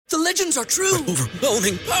The legends are true.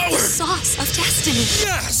 Overwhelming power! Sauce of destiny.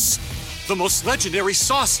 Yes! The most legendary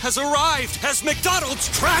sauce has arrived as McDonald's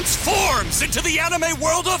transforms into the anime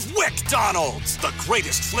world of WickDonald's. The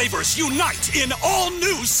greatest flavors unite in all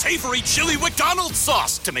new savory chili McDonald's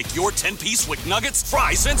sauce to make your 10-piece Wick Nuggets,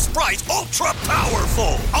 fries, and Sprite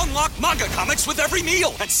ultra-powerful. Unlock manga comics with every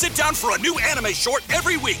meal and sit down for a new anime short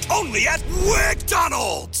every week only at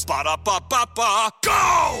WickDonald's. Ba-da-ba-ba-ba,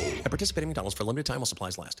 go! At participating McDonald's for a limited time while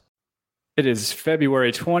supplies last. It is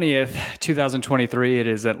February 20th, 2023. It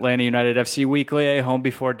is Atlanta United FC Weekly, a Home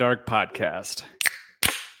Before Dark podcast.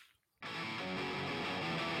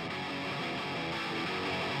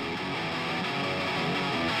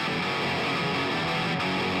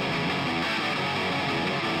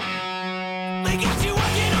 They got you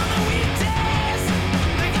working on the weekdays.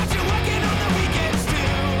 They got you working on the weekends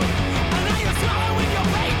too. And now you're swallowing your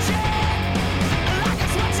paycheck. Like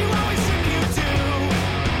it's what you always tribute to.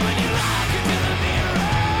 When you look into the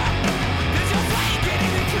mirror, is your plate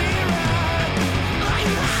getting any clearer? Are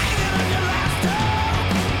you hanging on your last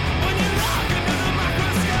hope? When you look into the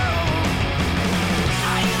microscope,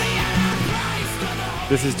 are you the Antichrist or the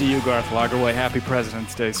This is to you, Garth Lagerway. Happy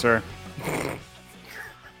President's Day, sir.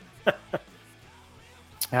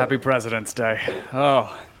 Happy President's Day.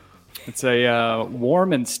 Oh, it's a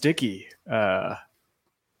warm and sticky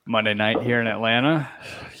Monday night here in Atlanta.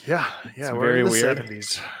 Yeah, It's we're very in the weird.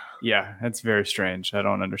 70s. Yeah, that's very strange. I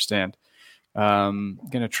don't understand. I'm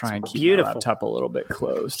gonna try and keep beautiful. my laptop a little bit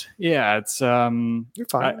closed. Yeah, it's You're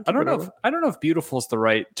fine. I don't know if beautiful is the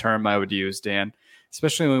right term I would use, Dan.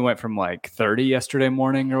 Especially when we went from like 30 yesterday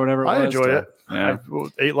morning or whatever. I enjoyed it. Yeah. I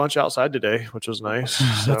ate lunch outside today, which was nice.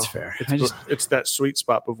 So That's fair. It's that sweet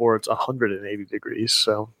spot before it's 180 degrees.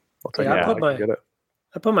 So I'll take Yeah, it. I put I can get it.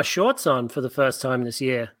 I put my shorts on for the first time this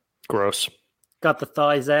year. Gross. Got the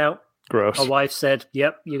thighs out. Gross. My wife said,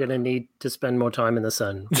 "Yep, you're going to need to spend more time in the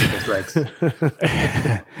sun with those legs."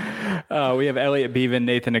 We have Elliot Beaven,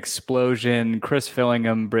 Nathan Explosion, Chris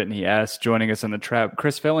Fillingham, Brittany S. joining us in the trap.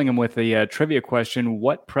 Chris Fillingham with the trivia question: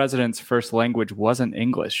 what president's first language wasn't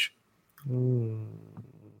English? No,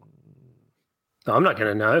 I'm not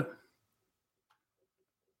going to know.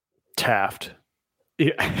 Taft.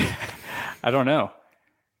 Yeah. I don't know.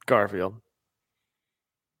 Garfield.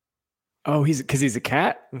 Oh, he's a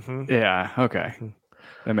cat? Mm-hmm. Yeah, okay.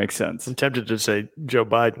 That makes sense. I'm tempted to say Joe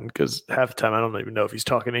Biden because half the time I don't even know if he's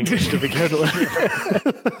talking English to begin with.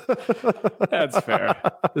 That's fair.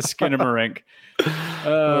 The Skinnamarink.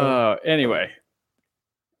 Anyway.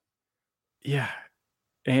 Yeah.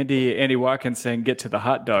 Andy Watkins saying get to the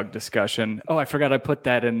hot dog discussion. Oh, I forgot I put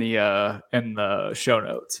that in the show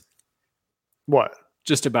notes. What?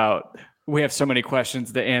 Just about we have so many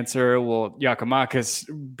questions to answer. Will Giacomakis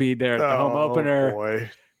be there at the home opener?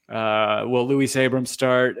 Boy. Will Louis Abrams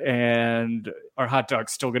start? And are hot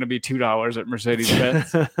dogs still going to be $2 at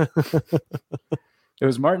Mercedes-Benz? It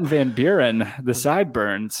was Martin Van Buren, the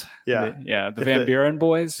Sideburns. Yeah. The Van Buren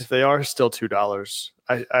boys. If they are still $2,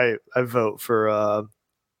 I vote for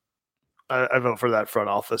I vote for that front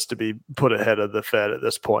office to be put ahead of the Fed at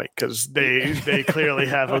this point because they clearly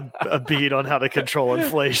have a beat on how to control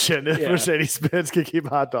inflation. If Mercedes-Benz can keep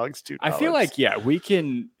hot dogs $2. I feel like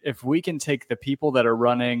if we can take the people that are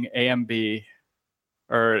running AMB,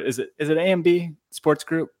 or is it AMB Sports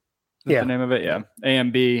Group? Is that the name of it? Yeah,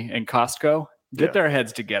 AMB and Costco. Get their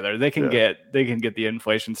heads together. They can get the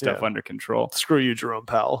inflation stuff under control. Screw you, Jerome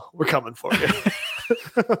Powell. We're coming for you.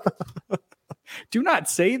 Do not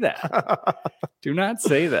say that. Do not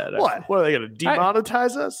say that. What? What are they going to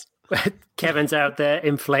demonetize us? Kevin's out there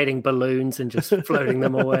inflating balloons and just floating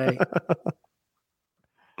them away.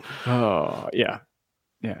 Oh, yeah.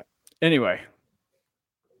 Yeah. Anyway,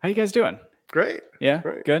 how you guys doing? Great. Yeah?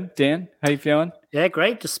 Great. Good. Dan, how you feeling? Yeah,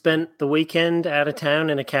 great. Just spent the weekend out of town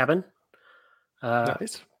in a cabin.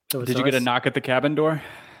 Nice. Did you get a knock at the cabin door?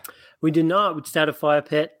 We did not. We just had a fire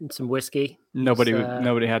pit and some whiskey. Nobody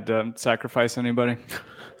had to sacrifice anybody.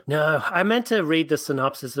 No, I meant to read the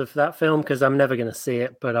synopsis of that film because I'm never going to see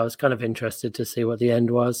it, but I was kind of interested to see what the end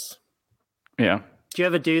was. Yeah. Do you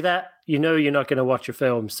ever do that? You know you're not going to watch a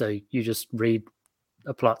film, so you just read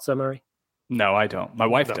a plot summary? No, I don't. My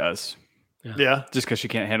wife does. Yeah. Just because she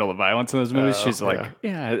can't handle the violence in those movies. She's like,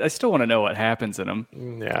 I still want to know what happens in them.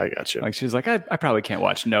 Yeah, I got you. Like, she's like, I probably can't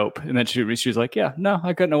watch Nope. And then she's like, yeah, no,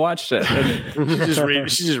 I couldn't have watched it.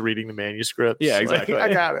 She's just reading the manuscript. Yeah, exactly. Like,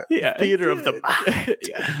 I got it. Yeah. Theater of the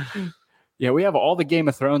mind. Yeah, we have all the Game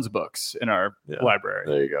of Thrones books in our library.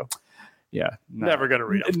 There you go. Yeah. No. Never going to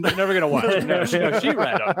read them. Never going to watch them. No, she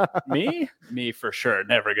read them. Me for sure.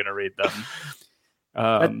 Never going to read them.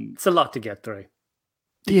 It's a lot to get through.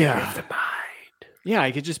 Yeah. Yeah,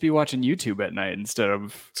 I could just be watching YouTube at night instead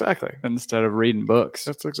of Exactly. reading books.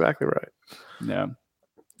 That's exactly right. Yeah.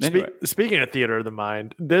 Anyway. Speaking of theater of the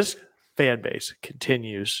mind, this fan base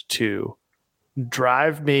continues to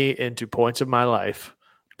drive me into points of my life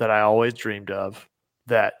that I always dreamed of.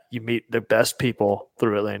 That you meet the best people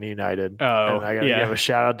through Atlanta United. Oh, and I got to yeah. give a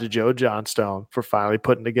shout out to Joe Johnstone for finally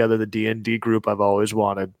putting together the D&D group I've always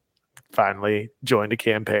wanted. Finally joined a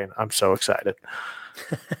campaign. I'm so excited.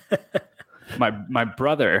 My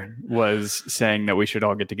brother was saying that we should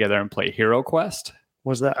all get together and play Hero Quest.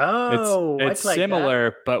 Was that? Oh, It's I played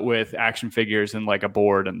similar, but with action figures and like a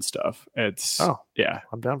board and stuff. It's yeah,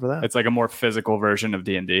 I'm down for that. it's like a more physical version of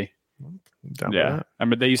D&D. I'm down for Yeah, that. I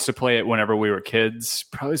mean they used to play it whenever we were kids.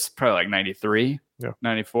 Probably like 93, Yeah.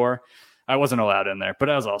 94. I wasn't allowed in there, but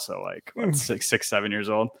I was also like 6, 7 years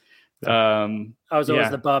old. I was always yeah.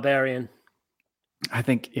 the barbarian. I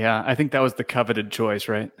think that was the coveted choice,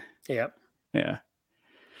 right? Yep. Yeah.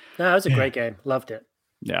 No, it was a great game. Loved it.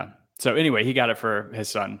 Yeah. So anyway, he got it for his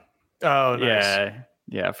son. Oh, nice. Yeah.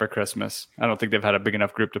 Yeah, for Christmas. I don't think they've had a big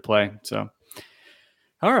enough group to play. So,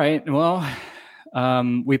 all right. Well,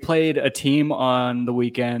 we played a team on the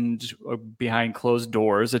weekend behind closed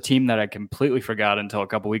doors, a team that I completely forgot until a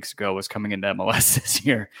couple weeks ago was coming into MLS this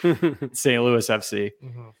year, St. Louis FC.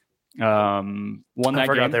 Won I that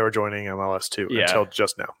forgot game. they were joining MLS too Yeah. until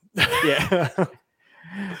just now. Yeah.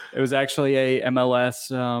 It was actually a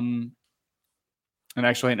MLS, and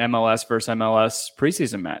actually an MLS versus MLS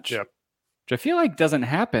preseason match. Yep. Which I feel like doesn't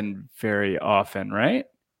happen very often, right?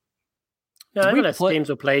 No, We MLS teams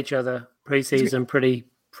will play each other preseason pretty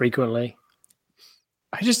frequently.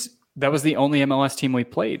 That was the only MLS team we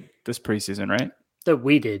played this preseason, right? That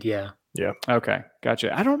we did, yeah. Okay,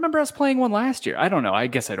 gotcha. I don't remember us playing one last year. I don't know. I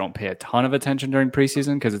guess I don't pay a ton of attention during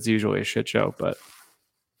preseason because it's usually a shit show, but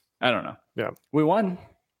I don't know. Yeah. We won.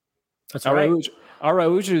 That's right.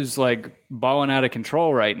 Araujo's like balling out of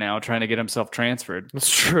control right now, trying to get himself transferred. That's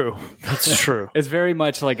true. That's true. It's very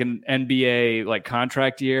much like an NBA like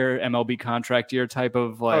contract year, MLB contract year type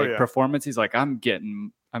of like performance. He's like, I'm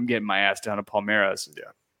getting my ass down to Palmeiras.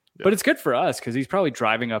 Yeah. But it's good for us because he's probably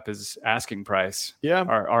driving up his asking price. Yeah.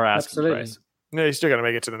 Our asking Absolutely. price. Yeah, you still got to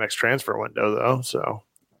make it to the next transfer window though. So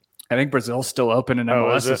I think Brazil's still open and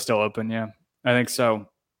MLS is it? is still open. Yeah, I think so.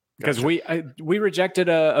 Because Gotcha. we rejected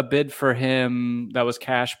a bid for him that was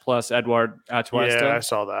cash plus Edward Atuesta, yeah, I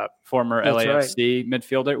saw that. former That's LAFC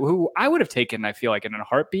midfielder, who I would have taken. I feel like in a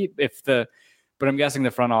heartbeat but I'm guessing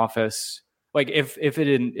the front office, like if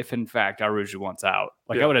in fact Araujo wants out,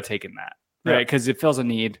 like Yeah. I would have taken that, Yeah. right? Because it fills a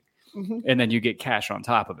need, and then you get cash on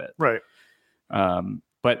top of it. Right.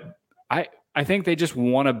 But I think they just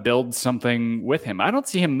want to build something with him. I don't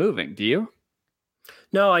see him moving. Do you?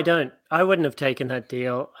 No, I don't. I wouldn't have taken that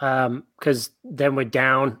deal because then we're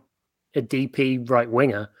down a DP right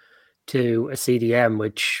winger to a CDM,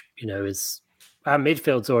 which, is our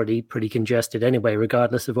midfield's already pretty congested anyway,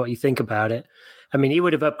 regardless of what you think about it. I mean, he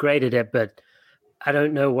would have upgraded it, but I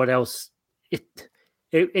don't know what else.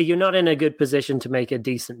 You're not in a good position to make a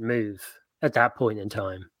decent move at that point in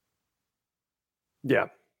time. Yeah.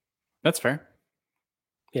 That's fair.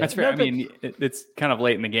 Yeah. That's fair. No, I but- mean, it's kind of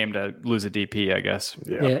late in the game to lose a DP, I guess.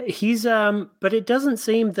 Yeah. He's but it doesn't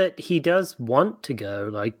seem that he does want to go.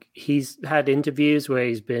 Like he's had interviews where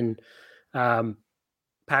he's been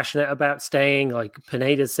passionate about staying. Like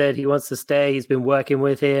Pineda said he wants to stay. He's been working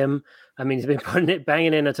with him. I mean, he's been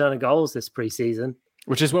banging in a ton of goals this preseason.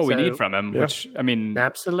 Which is what we So- need from him. Yeah. Which I mean,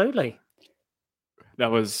 Absolutely.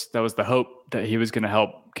 that was the hope that he was going to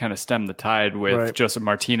help kind of stem the tide with Right. Joseph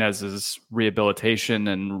Martinez's rehabilitation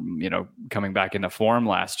and coming back into form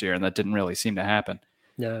last year, and that didn't really seem to happen.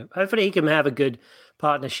 No, hopefully he can have a good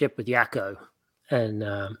partnership with Yako and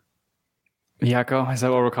Yako, is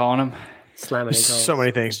that what we're calling him? slamming in goals. So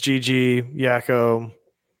many things. GG, Yako,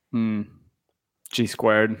 G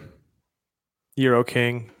squared. Euro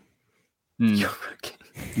King.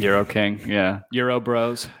 Euro King, yeah. Euro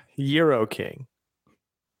Bros. Euro King.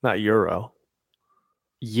 Not Euro.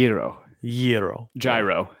 Euro. Gyro.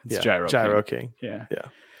 Gyro. It's Yeah. Gyro. Gyro King. King. Yeah.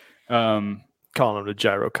 Yeah. Calling him the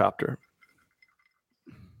gyrocopter.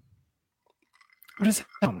 What is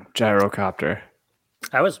that? Gyrocopter.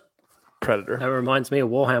 That Predator. reminds me of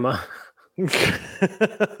Warhammer.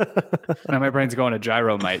 Now my brain's going to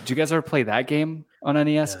Gyromite. Do you guys ever play that game on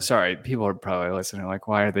NES? Sorry, people are probably listening like,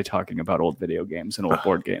 why are they talking about old video games and old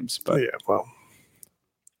board games? But yeah, well,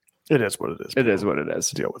 it is what it is. it is what it is.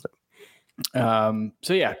 Deal with it.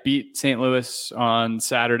 So yeah, beat St. Louis on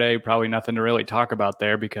Saturday. Probably nothing to really talk about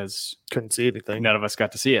there because Couldn't see anything. none of us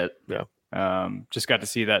got to see it. Yeah. Just got to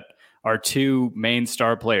see that our two main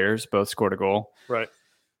star players both scored a goal. Right.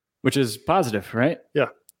 which is positive, right? Yeah.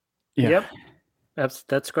 Yep.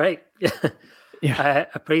 That's great. Yeah.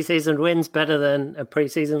 A preseason win's better than a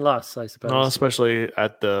preseason loss, I suppose. No, especially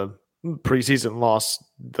at the preseason loss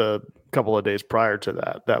the couple of days prior to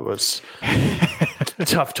that. That was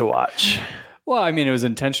tough to watch. Well, I mean, it was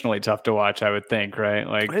intentionally tough to watch, I would think, right?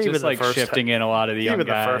 Like Even just the like first shifting in a lot of the young Even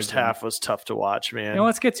guys. the first half was tough to watch, man. You know,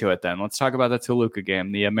 let's get to it then. Let's talk about the Toluca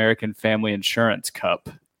game, the American Family Insurance Cup.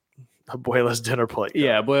 Abuela's dinner plate.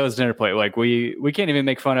 Yeah, Abuela's dinner plate. Like we can't even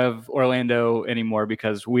make fun of Orlando anymore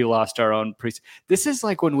because we lost our own This is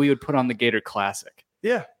like when we would put on the Gator Classic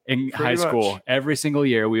Yeah. in Pretty high school. much. Every single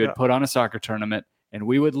year we would Yeah. put on a soccer tournament and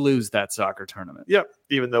we would lose that soccer tournament. Yep.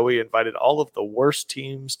 Even though we invited all of the worst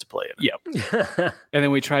teams to play in it. Yep. And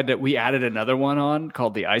then we added another one on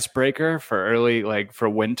called the Icebreaker for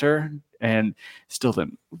winter, and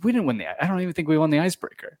we didn't win I don't even think we won the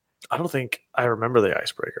Icebreaker. I don't think I remember the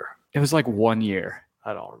Icebreaker. It was like 1 year.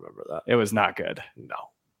 I don't remember that. It was not good.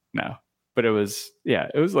 No. But it was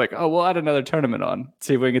like, oh, we'll add another tournament on,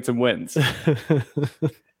 see if we can get some wins.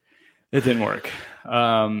 It didn't work.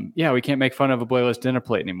 We can't make fun of Abuela's dinner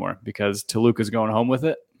plate anymore because Toluca's going home with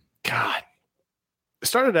it. God. It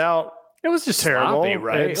started out It was just terrible, sloppy,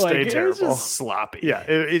 right? and stayed It was terrible. just sloppy. Yeah,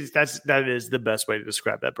 that is the best way to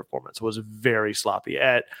describe that performance. It was very sloppy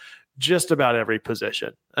at just about every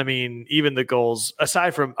position. I mean, even the goals,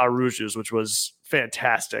 aside from Aruju's, which was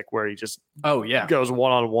fantastic, where he just Oh yeah. goes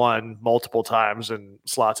one-on-one multiple times and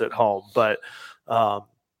slots it home. But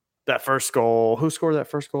that first goal, who scored that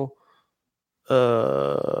first goal?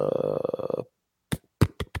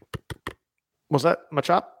 Was that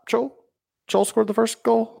Machop? Chol scored the first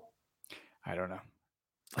goal? I don't know.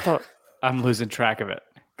 I thought, I'm losing track of it.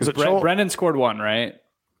 Was Because it Chol? Brendan scored one, right?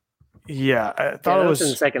 yeah, I Yeah, thought that it was in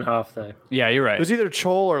the was. second half, though. Yeah, you're right. It was either Chol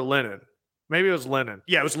or Lennon. Maybe it was Lennon.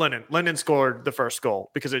 Yeah, it was Lennon. Lennon scored the first goal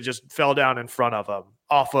because it just fell down in front of him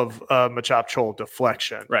off of Machop Chol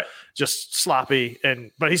deflection. Right. Just sloppy,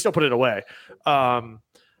 but he still put it away.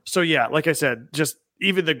 So yeah, like I said, just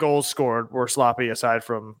even the goals scored were sloppy aside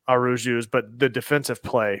from Aruju's, but the defensive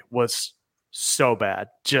play was so bad.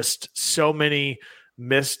 Just so many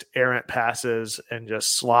missed errant passes and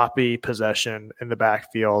just sloppy possession in the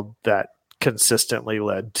backfield that consistently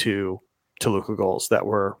led to Toluca goals that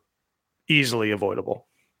were easily avoidable.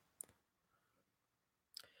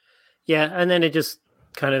 Yeah, and then it just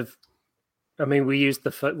kind of, I mean, we used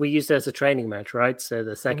it as a training match, right? So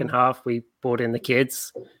the 2nd half, we brought in the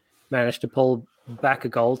kids, managed to pull back a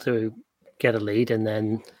goal to get a lead, and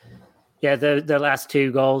then, yeah, the last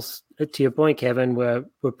two goals, to your point, Kevin, were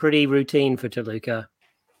pretty routine for Toluca.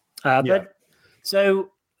 But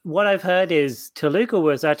so what I've heard is Toluca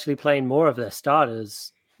was actually playing more of their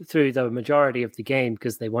starters through the majority of the game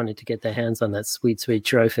because they wanted to get their hands on that sweet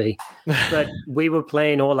trophy. But we were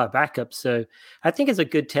playing all our backups, so I think it's a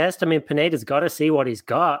good test. I mean, Pineda's got to see what he's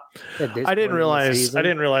got. At this I didn't point in the realize season.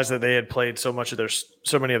 that they had played so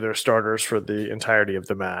many of their starters for the entirety of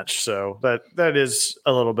the match. So that is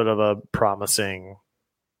a little bit of a promising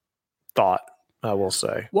thought, I will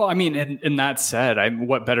say. Well, I mean, and that said,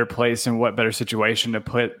 what better place and what better situation to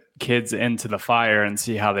put kids into the fire and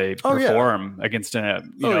see how they perform against a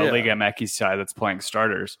Liga MX side that's playing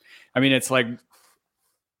starters. I mean, it's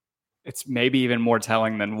maybe even more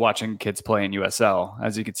telling than watching kids play in USL,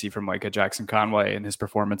 as you can see from like a Jackson Conway and his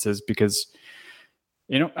performances, because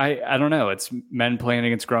I don't know, it's men playing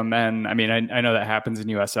against grown men. I mean, I know that happens in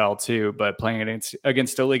USL too, but playing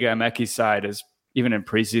against a Liga MX side is, even in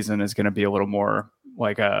preseason, is going to be a little more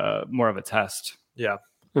like more of a test. Yeah.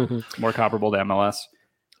 More comparable to MLS.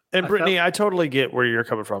 And Brittany, I totally get where you're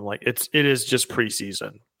coming from. Like it is just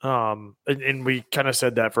preseason. And we kind of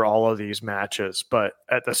said that for all of these matches, but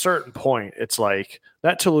at a certain point, it's like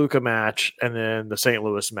that Toluca match and then the St.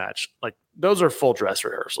 Louis match, like those are full dress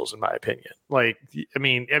rehearsals, in my opinion. Like, I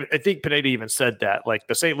mean, I think Pineda even said that, like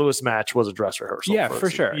the St. Louis match was a dress rehearsal. Yeah, for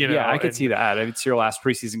sure. I could see that. It's your last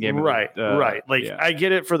preseason game. Right. Like I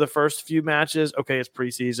get it for the first few matches. Okay. It's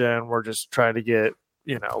preseason. We're just trying to get,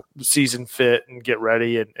 season fit and get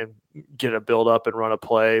ready and get a build up and run a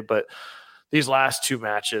play. But these last two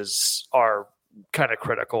matches are kind of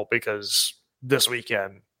critical because this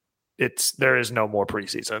weekend there is no more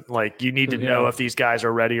preseason. Like you need to know if these guys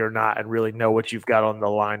are ready or not and really know what you've got on the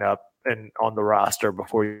lineup and on the roster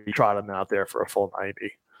before you trot them out there for a full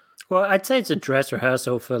 90. Well, I'd say it's a dress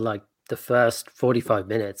rehearsal for like the first 45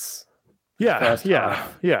 minutes. Yeah.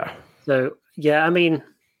 So, yeah, I mean,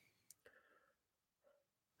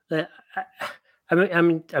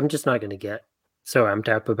 I'm just not going to get so amped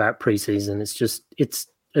up about preseason. It's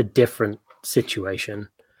a different situation.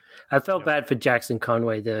 I felt bad for Jackson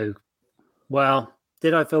Conway, though. Well,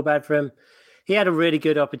 did I feel bad for him? He had a really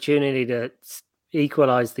good opportunity to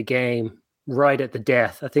equalize the game right at the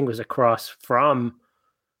death. I think it was a cross from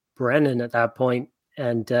Brennan at that point,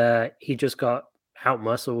 and he just got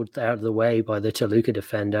out-muscled out of the way by the Toluca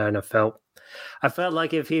defender, and I felt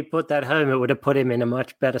like if he put that home, it would have put him in a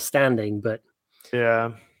much better standing, but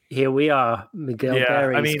yeah, here we are. Miguel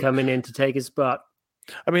Berry's coming in to take his spot.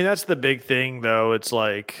 I mean, that's the big thing, though. It's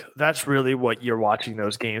like that's really what you're watching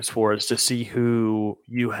those games for, is to see who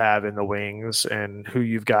you have in the wings and who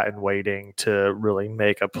you've got in waiting to really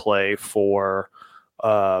make a play for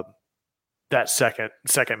that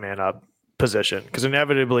second man up position. Because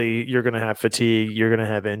inevitably you're going to have fatigue, you're going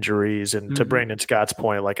to have injuries, and to Brandon Scott's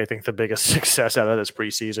point, like I think the biggest success out of this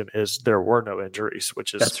preseason is there were no injuries,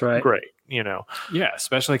 which is great. Yeah,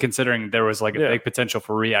 especially considering there was like a big potential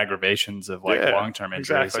for re-aggravations of like long-term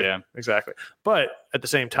injuries. Exactly. But at the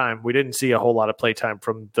same time, we didn't see a whole lot of play time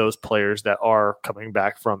from those players that are coming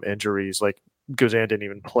back from injuries. Like Guzan didn't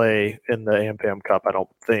even play in the AmPam Cup, I don't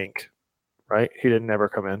think. Right? He didn't ever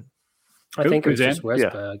come in. I think it was just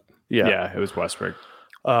Westberg. Yeah, it was Westberg.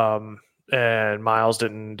 And Miles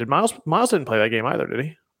didn't. Miles didn't play that game either, did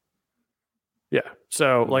he? Yeah.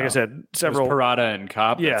 So, like I said, several Parada and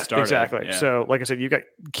Cobb. Yeah, exactly. Yeah. So, like I said, you've got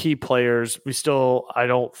key players. I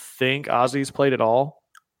don't think Ozzy's played at all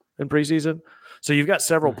in preseason. So you've got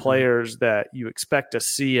several players that you expect to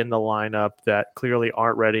see in the lineup that clearly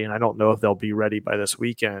aren't ready, and I don't know if they'll be ready by this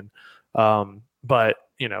weekend. But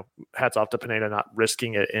hats off to Pineda not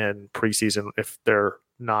risking it in preseason if they're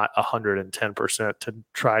not 110% to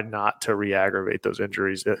try not to re-aggravate those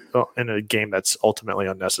injuries in a game that's ultimately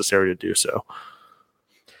unnecessary to do so.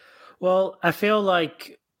 Well, I feel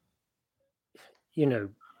like,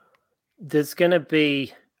 there's going to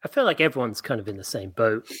be, I feel like everyone's kind of in the same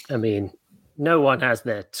boat. I mean, no one has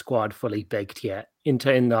their squad fully baked yet in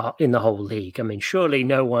the whole league. I mean, surely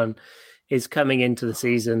no one is coming into the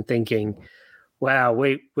season thinking, wow,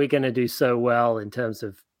 we're going to do so well in terms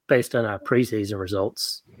of based on our preseason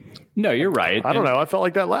results. No, you're right. I don't know. I felt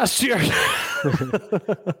like that last year.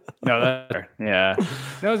 No, I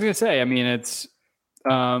was going to say, I mean, it's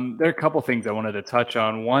there are a couple things I wanted to touch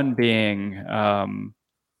on. One being,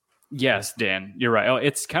 yes, Dan, you're right. Oh,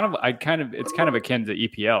 it's kind of akin to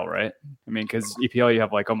EPL, right? I mean, because EPL, you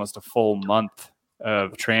have like almost a full month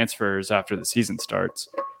of transfers after the season starts,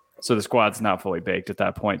 so the squad's not fully baked at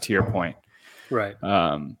that point. To your point, right?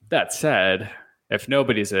 That said, if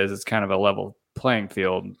nobody's it's kind of a level playing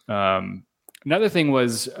field. Another thing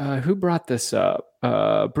was who brought this up?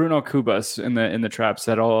 Bruno Cubas in the trap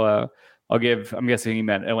said, I'll give. I'm guessing he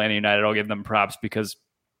meant Atlanta United. I'll give them props because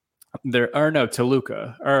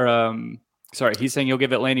Toluca. Sorry, he's saying you'll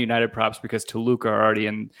give Atlanta United props because Toluca are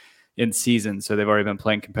already in season, so they've already been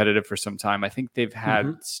playing competitive for some time. I think they've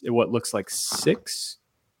had what looks like six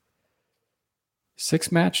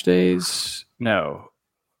match days. No.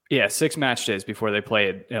 Yeah, 6 match days before they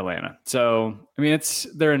played Atlanta. So, I mean,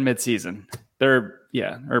 they're in mid-season. Or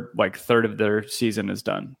like third of their season is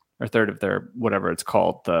done, or third of their whatever it's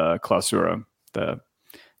called, the Clausura, the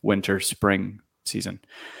winter spring season.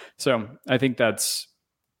 So, I think that's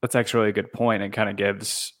actually a good point, and kind of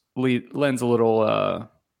lends a little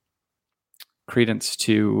credence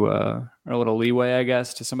to or a little leeway, I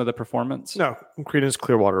guess, to some of the performance. No, credence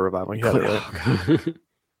Clearwater Revival. You had it right.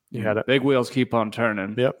 You had it. Big wheels keep on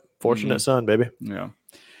turning. Yep. Fortunate son, baby. Yeah.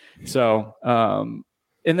 So, and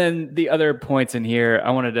then the other points in here,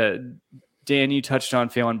 Dan, you touched on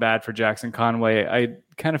feeling bad for Jackson Conway. I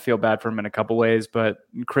kind of feel bad for him in a couple ways, but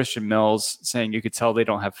Christian Mills saying you could tell they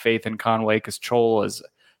don't have faith in Conway because Chol is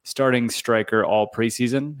starting striker all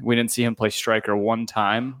preseason. We didn't see him play striker one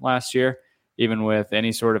time last year, even with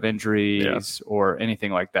any sort of injuries or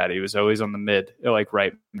anything like that. He was always on the mid, like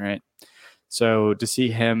right. So to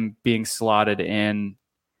see him being slotted in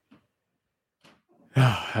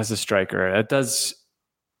as a striker, it does.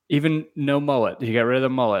 Even no mullet, he got rid of the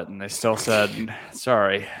mullet, and they still said,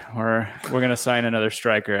 "Sorry, we're going to sign another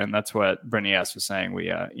striker." And that's what Brittany S was saying.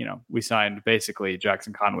 We signed basically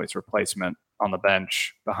Jackson Conway's replacement on the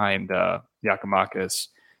bench behind Giakoumakis.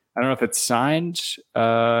 I don't know if it's signed. He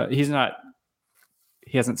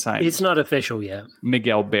hasn't signed. It's not official yet.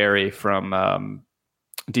 Miguel Berry from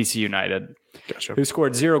DC United, gotcha, who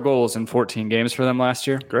scored 0 goals in 14 games for them last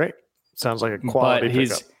year. Great. Sounds like a quality pickup.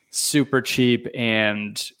 He's super cheap,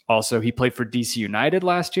 and also he played for DC United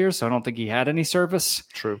last year, so I don't think he had any service.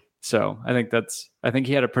 True. So I think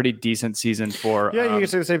he had a pretty decent season for. Yeah, you can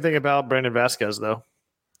say the same thing about Brandon Vasquez though,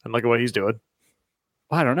 and look at what he's doing.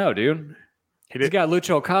 Well, I don't know, dude. He's got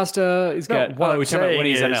Lucho Acosta. He's got. What I'm saying when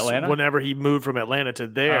he's in Atlanta. Whenever he moved from Atlanta to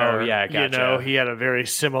there, gotcha. He had a very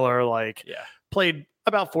similar played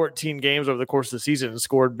about 14 games over the course of the season and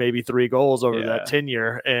scored maybe 3 goals over that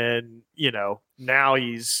tenure. And, now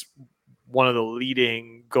he's one of the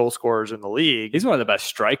leading goal scorers in the league. He's one of the best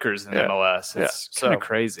strikers in MLS. It's kind of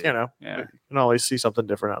crazy. You can always see something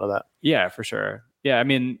different out of that. Yeah, for sure. Yeah, I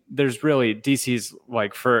mean, there's really DC's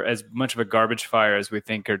like for as much of a garbage fire as we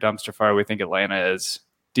think or dumpster fire we think Atlanta is.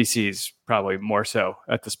 DC's probably more so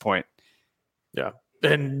at this point. Yeah.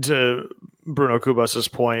 And to Bruno Kubas's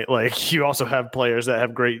point, like you also have players that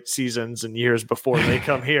have great seasons and years before they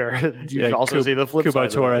come here. You also see the flip Kuba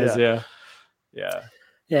side. Torres, yeah.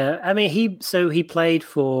 Yeah, I mean, he played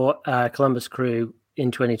for Columbus Crew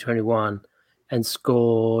in 2021 and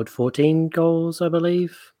scored 14 goals, I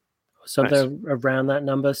believe, or something around that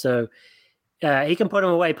number. So he can put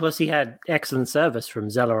him away. Plus, he had excellent service from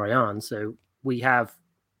Zelarayan. So we have,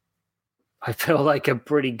 I feel like, a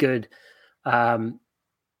pretty good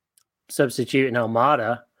substitute in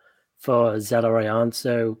Almada for Zelarayan.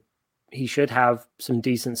 So he should have some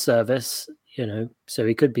decent service, so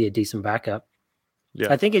he could be a decent backup. Yeah.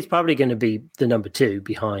 I think it's probably going to be the number 2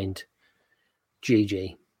 behind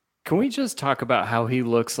Gigi. Can we just talk about how he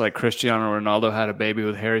looks like Cristiano Ronaldo had a baby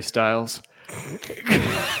with Harry Styles?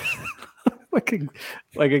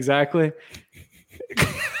 like exactly.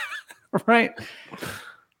 Right?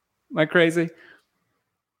 Am I crazy?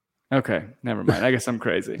 Okay, never mind. I guess I'm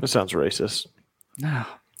crazy. That sounds racist. No,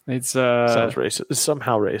 it's sounds racist. It's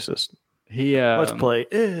somehow racist. Let's play.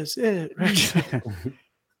 Is it racist?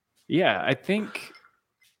 Yeah, I think.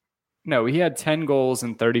 No, he had 10 goals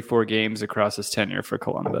in 34 games across his tenure for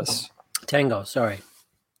Columbus. 10 goals, sorry.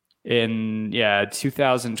 In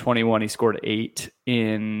 2021, he scored 8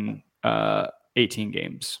 in 18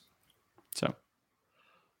 games. So,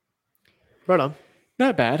 right on.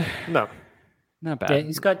 Not bad. No, not bad. Yeah,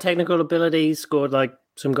 he's got technical ability. He scored like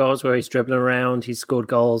some goals where he's dribbling around. He's scored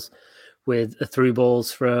goals with through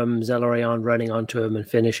balls from Zelarayan running onto him and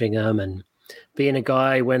finishing them, and being a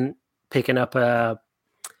guy when picking up a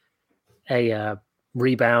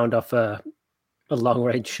rebound off a long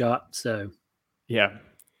range shot. So, yeah,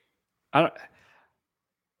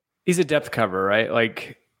 he's a depth cover, right?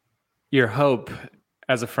 Like your hope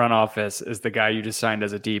as a front office is the guy you just signed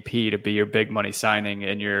as a DP to be your big money signing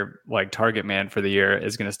and your like target man for the year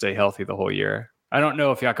is going to stay healthy the whole year. I don't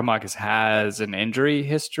know if Giakoumakis has an injury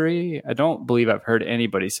history. I don't believe I've heard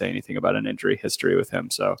anybody say anything about an injury history with him.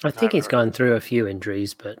 So I think he's gone through a few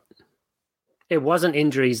injuries, but it wasn't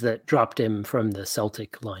injuries that dropped him from the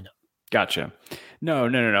Celtic lineup. Gotcha. No.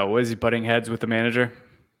 Was he butting heads with the manager?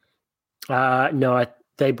 No,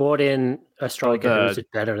 they bought in a striker who's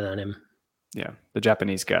better than him. Yeah, the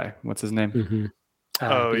Japanese guy. What's his name?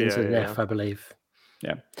 Mm-hmm. Begins with an F, I believe.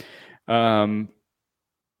 Yeah.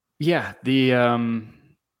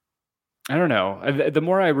 I don't know. The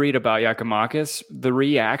more I read about Giakoumakis, the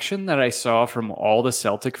reaction that I saw from all the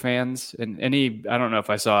Celtic fans and I don't know if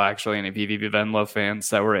I saw actually any VV Venlo fans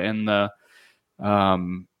that were in the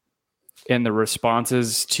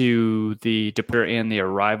responses to the departure and the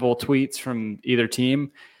arrival tweets from either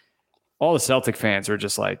team. All the Celtic fans were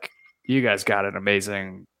just like, "You guys got an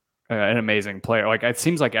amazing player." Like it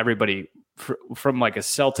seems like everybody from like a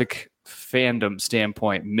Celtic fandom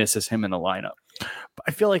standpoint misses him in the lineup.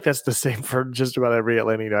 I feel like that's the same for just about every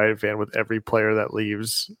Atlanta United fan with every player that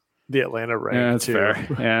leaves the Atlanta rank. Yeah, that's too.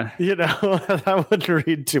 fair. Yeah. I wouldn't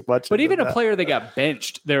read too much. But even a player that got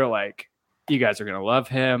benched, they're like, you guys are going to love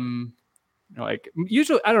him. Like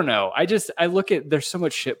usually, I don't know. I look at, there's so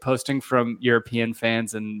much shit posting from European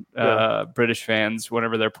fans and British fans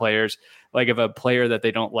whenever their players, like if a player that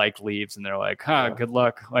they don't like leaves and they're like, good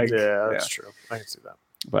luck. Like, that's true. I can see that.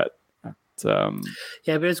 But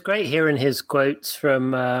but it's great hearing his quotes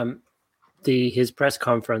from his press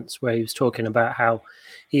conference where he was talking about how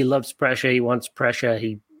he loves pressure. He wants pressure.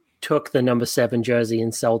 He took the number 7 jersey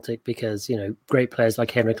in Celtic because, great players like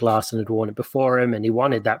Henrik Larsson had worn it before him and he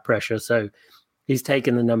wanted that pressure. So he's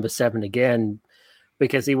taken the number 7 again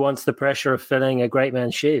because he wants the pressure of filling a great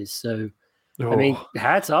man's shoes. So, I mean,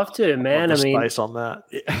 hats off to him, man. Spice on that.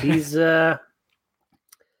 He's,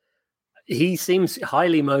 he seems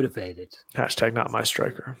highly motivated. Hashtag not my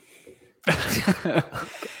striker.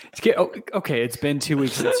 Okay, it's been 2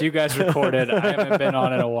 weeks since you guys recorded. I haven't been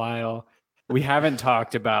on in a while. We haven't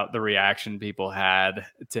talked about the reaction people had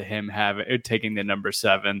to him taking the number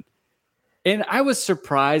 7. And I was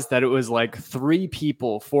surprised that it was like 4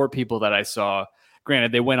 people that I saw.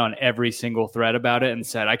 Granted, they went on every single thread about it and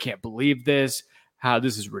said, I can't believe this. How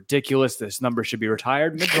this is ridiculous. This number should be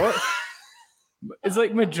retired. It's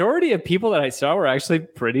like majority of people that I saw were actually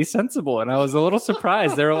pretty sensible. And I was a little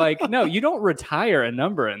surprised. They were like, no, you don't retire a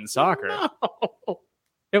number in soccer.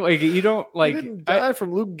 Like you don't He didn't die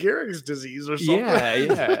from Lou Gehrig's disease or something.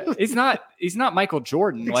 Yeah. He's not Michael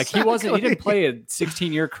Jordan. Like he didn't play a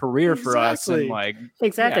 16-year career for us. And like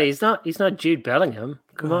Exactly. yeah. He's not Jude Bellingham.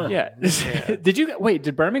 Come on. Yeah.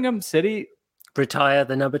 Did Birmingham City Retire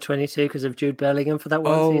the number 22 because of Jude Bellingham for that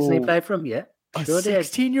one season he played from? Yeah. a Sure did.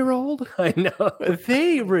 16-year-old? I know.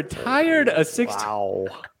 They retired a 16. Wow.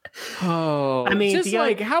 Oh, I mean, just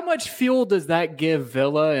like how much fuel does that give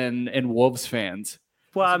Villa and Wolves fans?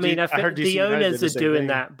 Well, I mean, I heard think DC the United owners did the are same doing thing.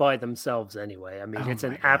 that by themselves anyway. I mean, it's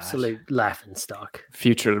an absolute laughing stock.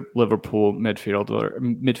 Future Liverpool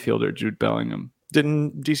midfielder Jude Bellingham.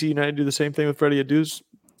 Didn't DC United do the same thing with Freddie Adu's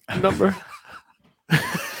number?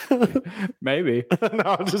 Maybe.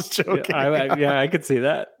 No, I'm just joking. I could see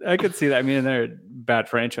that. I mean, they're a bad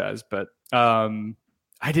franchise, but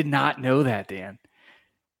I did not know that, Dan.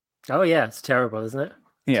 Oh yeah, it's terrible, isn't it?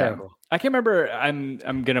 Yeah. Terrible. I can't remember.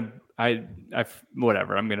 I'm gonna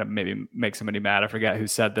whatever. I'm gonna maybe make somebody mad. I forgot who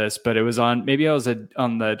said this, but it was on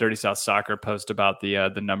on the Dirty South Soccer post about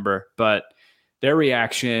the number. But their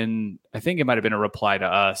reaction, I think it might have been a reply to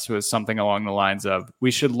us, was something along the lines of,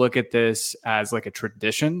 "We should look at this as like a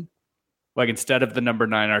tradition. Like instead of the number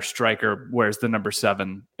 9, our striker wears the number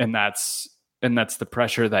 7, and that's the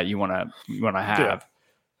pressure that you want to have."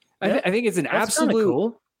 Yeah. I think it's an That's absolute kinda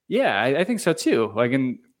cool. Yeah, I think so too. Like,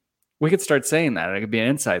 and we could start saying that. It could be an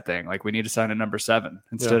inside thing. Like, we need to sign a number 7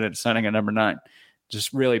 instead of signing a number 9.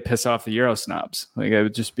 Just really piss off the Euro snobs. Like, it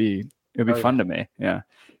would be fun to me. Yeah.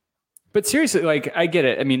 But seriously, like, I get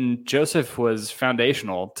it. I mean, Joseph was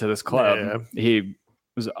foundational to this club. Yeah. He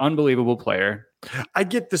was an unbelievable player. I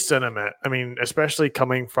get the sentiment. I mean, especially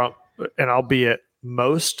coming from, and albeit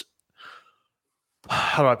most,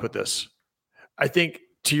 how do I put this? I think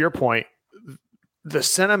to your point, the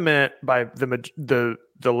sentiment by the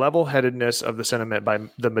level-headedness of the sentiment by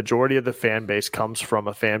the majority of the fan base comes from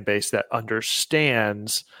a fan base that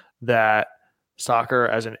understands that soccer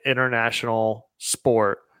as an international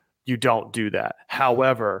sport, you don't do that.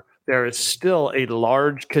 However, there is still a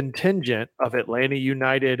large contingent of Atlanta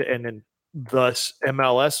United and thus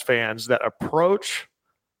MLS fans that approach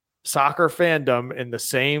soccer fandom in the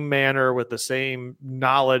same manner with the same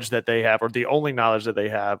knowledge that they have, or the only knowledge that they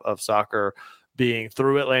have of soccer being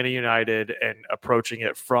through Atlanta United and approaching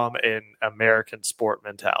it from an American sport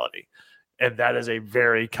mentality. And that is a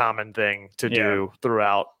very common thing to do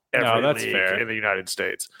throughout every league in the United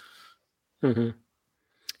States. Mm-hmm.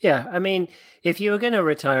 Yeah, I mean, if you were going to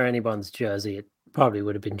retire anyone's jersey, it probably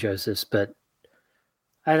would have been Joseph's, but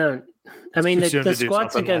I mean, the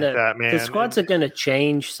squads are going to going to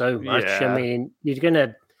change so much. Yeah. I mean,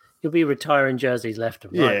 you'll be retiring jerseys left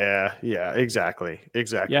and right. Yeah, exactly.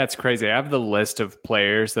 Yeah, it's crazy. I have the list of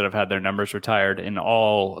players that have had their numbers retired in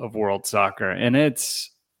all of world soccer, and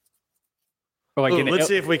it's like let's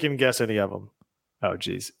see if we can guess any of them. Oh,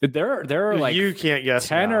 geez, there are like you can't guess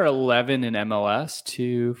 10 now. or 11 in MLS.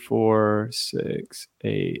 2, 4, 6,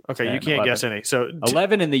 8. Okay, 10, you can't 11. guess any. So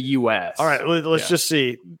 11 in the US. all right, let's just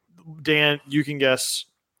see. Dan, you can guess.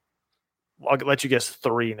 I'll let you guess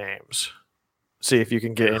 3 names. See if you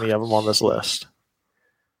can get any of them on this list.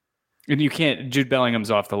 And you can't. Jude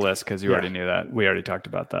Bellingham's off the list because you already knew that. We already talked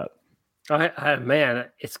about that. Man,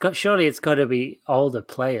 surely it's got to be older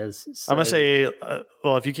players. So. I'm gonna say,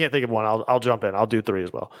 well, if you can't think of one, I'll jump in. I'll do 3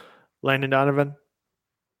 as well. Landon Donovan.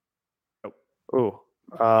 Oh,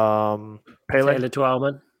 Pele. Taylor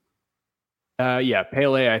Twellman. Yeah,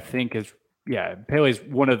 Pele. I think is Pele's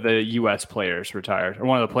one of the U.S. players retired, or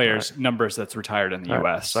one of the players' numbers that's retired in the U.S.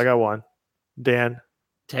 Right, so I got one. Dan.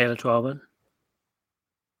 Taylor Twellman.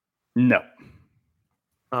 No.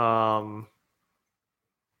 Beckham.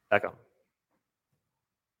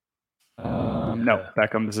 No,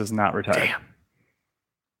 Beckham is not retired. Damn.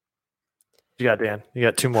 You got Dan. You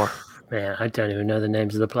got 2 more. Man, I don't even know the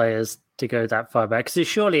names of the players to go that far back. So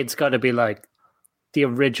surely it's got to be like the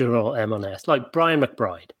original MLS, like Brian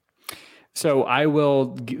McBride. So I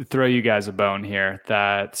will throw you guys a bone here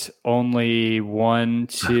that only 1,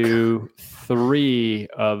 2, 3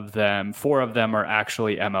 of them, 4 of them are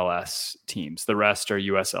actually MLS teams. The rest are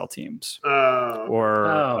USL teams.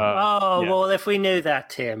 Well, if we knew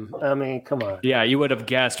that, Tim, I mean, come on. Yeah, you would have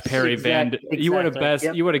guessed Perry You would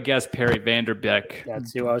have guessed Perry Vanderbeek.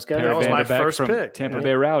 That's who I was going. That was my first from pick. Tampa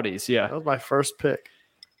Bay Rowdies. Yeah, that was my first pick.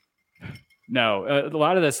 No, a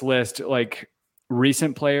lot of this list, like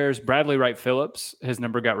recent players, Bradley Wright Phillips, his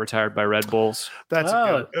number got retired by Red Bulls. That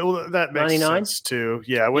makes 99? sense too.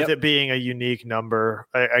 Yeah, with it being a unique number,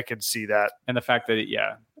 I could see that. And the fact that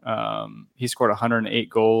he scored 108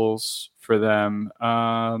 goals for them.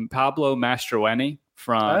 Pablo Mastroeni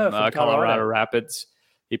from Colorado Rapids.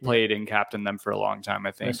 He played and captained them for a long time,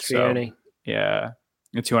 I think. Mastriani. Yeah,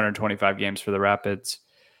 225 games for the Rapids.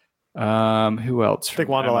 Who else? I think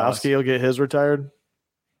Wondolowski will get his retired.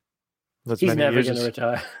 That's He's many never years. going to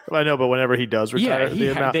retire. I know, but whenever he does retire, with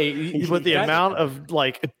the that- amount of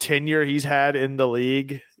like tenure he's had in the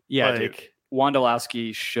league, Yeah, like, dude.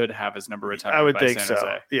 Wondolowski should have his number retired. I would by think San so.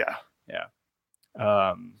 Jose. Yeah.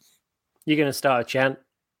 You're going to start a chant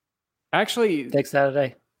Actually, next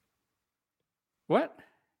Saturday what?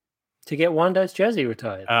 to get Wando's jersey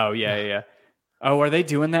retired. Oh yeah. Oh, are they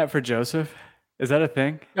doing that for Joseph? Is that a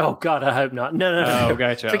thing? Oh God, I hope not. No. Oh,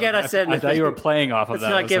 gotcha. Forget I said I thought you were playing off of Let's that.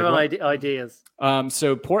 I not was give like, them what? ideas.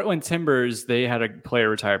 So Portland Timbers, they had a player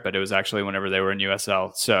retired, but it was actually whenever they were in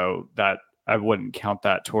USL. So that I wouldn't count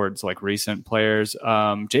that towards like recent players.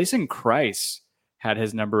 Jason Kreis had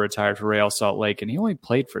his number retired for Real Salt Lake, and he only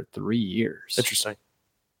played for 3 years. Interesting.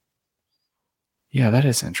 Yeah, that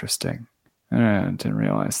is interesting. I didn't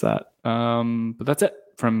realize that. But that's it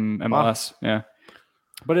from MLS. Wow. Yeah.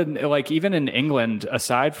 But even in England,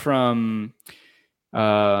 aside from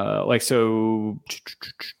where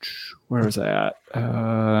was I at?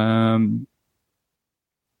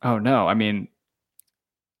 Oh no, I mean,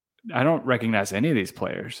 I don't recognize any of these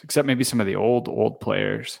players except maybe some of the old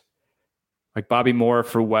players. Like Bobby Moore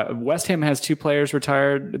for West Ham has 2 players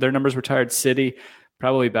retired. Their numbers retired. City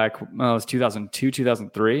probably back. It was 2002,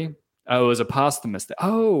 2003. Oh, it was a posthumous.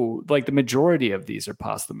 Like the majority of these are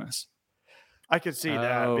posthumous. I could see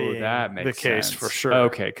that being that makes the case sense. for sure.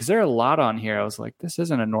 Okay, because there are a lot on here. I was like, this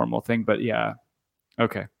isn't a normal thing, but yeah.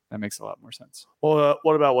 Okay, that makes a lot more sense. Well,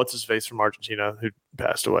 what about what's his face from Argentina who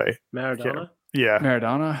passed away? Maradona. Yeah.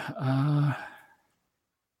 Maradona.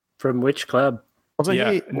 From which club?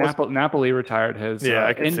 Napoli retired his. Yeah,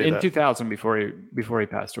 I can see in that. 2000 before he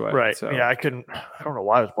passed away. Right. So, Yeah, I don't know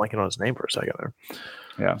why I was blanking on his name for a second there.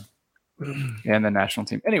 Yeah. And the national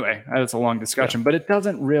team. Anyway, that's a long discussion, but it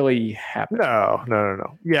doesn't really happen. No.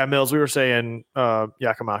 Yeah, Mills, we were saying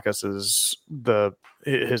Giakoumakis is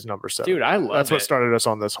his number 7. Dude, I love That's what started us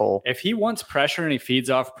on this whole. If he wants pressure and he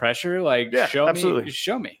feeds off pressure,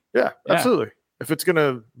 show me. Yeah, absolutely. If it's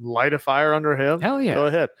gonna light a fire under him, hell yeah, go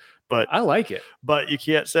ahead. But I like it. But you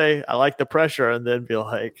can't say I like the pressure and then be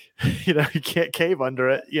like, you can't cave under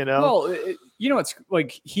it. Well, it's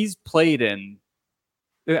like he's played in.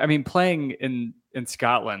 I mean, playing in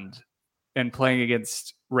Scotland and playing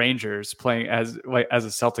against Rangers, playing as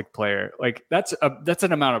a Celtic player, like that's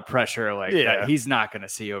an amount of pressure that he's not going to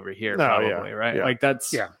see over here, probably, right? Yeah. Like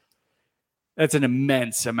that's an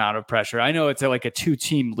immense amount of pressure. I know it's like a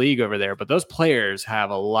 2-team league over there, but those players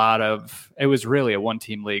have a lot of. It was really a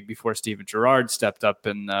 1-team league before Steven Gerrard stepped up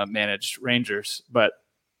and managed Rangers, but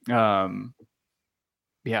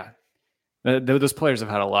those players have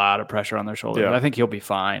had a lot of pressure on their shoulders. I think he'll be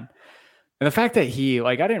fine. And the fact that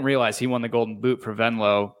I didn't realize he won the Golden Boot for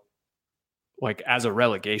Venlo, as a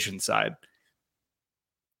relegation side.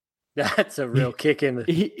 That's a real kick in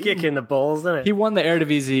the balls, isn't it? He won the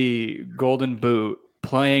Eredivisie Golden Boot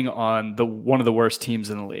playing on one of the worst teams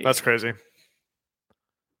in the league. That's crazy.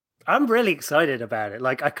 I'm really excited about it.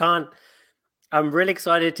 I'm really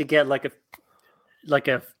excited to get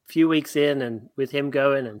a few weeks in and with him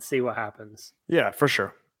going and see what happens. Yeah, for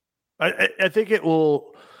sure. I think it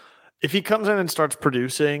will, if he comes in and starts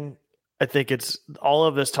producing, I think it's all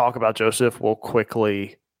of this talk about Joseph will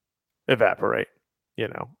quickly evaporate.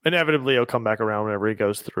 Inevitably he'll come back around whenever he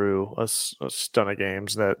goes through a stun of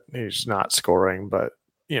games that he's not scoring, but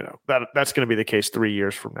that's going to be the case 3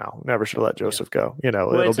 years from now. Never should have let Joseph go.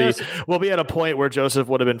 We'll be at a point where Joseph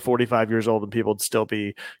would have been 45 years old and people would still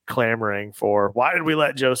be clamoring for, why did we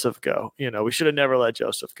let Joseph go? We should have never let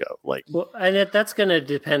Joseph go. And that's going to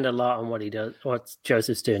depend a lot on what he does, what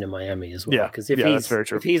Joseph's doing in Miami as well. Yeah. Because that's very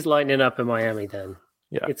true. If he's lighting up in Miami, then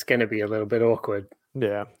it's going to be a little bit awkward.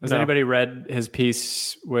 Yeah. Has anybody read his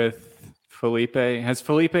piece with Felipe? Has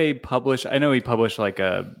Felipe published? I know he published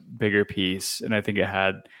a bigger piece, and I think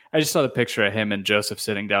I just saw the picture of him and Joseph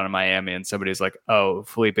sitting down in Miami, and somebody's like, "Oh,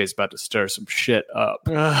 Felipe's about to stir some shit up."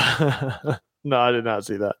 No, I did not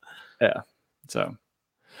see that. Yeah. So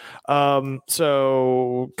kind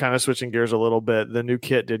of switching gears a little bit, the new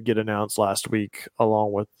kit did get announced last week,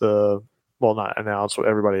 along with not announced,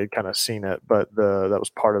 everybody had kind of seen it, but that was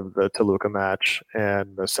part of the Toluca match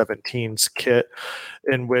and the 17s kit,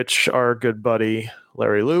 in which our good buddy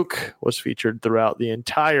Larry Luke was featured throughout the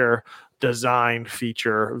entire design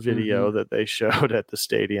feature video that they showed at the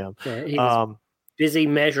stadium. Yeah, busy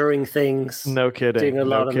measuring things. No kidding. Doing a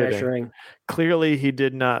lot no of kidding. measuring. Clearly, he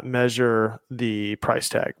did not measure the price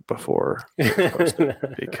tag before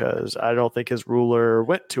because I don't think his ruler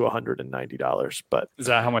went to $190. But Is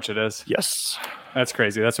that how much it is? yes, That's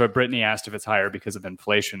crazy. That's what Brittany asked if it's higher because of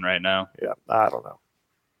inflation right now. yeah, I don't know.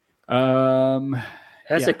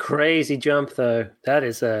 That's Yeah. a crazy jump, though. That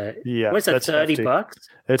is a Yeah, what's that? that's $30? hefty.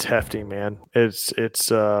 It's hefty, man. That's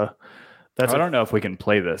I don't know if we can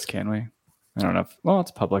play this, can we? I don't know. Well,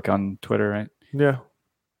 it's public on Twitter, right? yeah.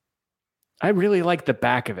 I really like the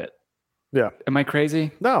back of it. Yeah. Am I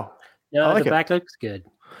crazy? No, No, I like the it. back looks good.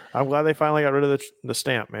 I'm glad they finally got rid of the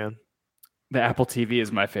stamp, man. The Apple TV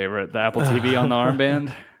is my favorite. The Apple TV on the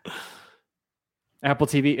armband. Apple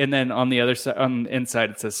TV, and then on the other side, on the inside,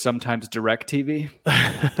 it says sometimes Direct TV.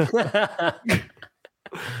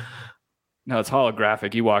 No, it's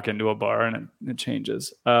holographic. You walk into a bar and it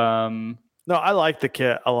changes. No, I like the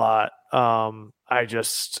kit a lot. I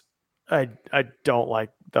don't like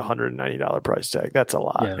the $190 price tag. That's a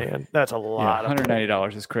lot, Yeah. man. That's a lot. Yeah, of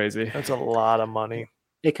 $190 is crazy. That's a lot of money.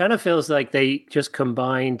 It kind of feels like they just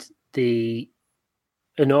combined the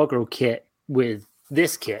inaugural kit with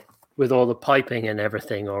this kit with all the piping and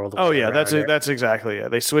everything. Or all the Oh way yeah, around it. that's exactly it.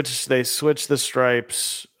 They switched the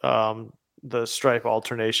stripes, the stripe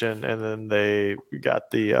alternation, and then they got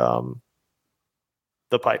the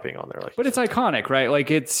piping on there. Like, But it's iconic, right?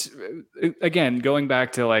 Like it's again going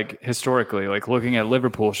back to like historically, like looking at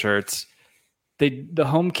Liverpool shirts. The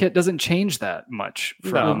home kit doesn't change that much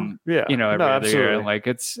from yeah, every no, other year. absolutely. Like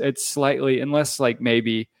it's slightly, unless like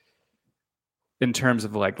maybe in terms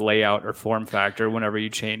of like layout or form factor, whenever you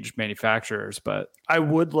change manufacturers. But I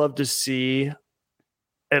would love to see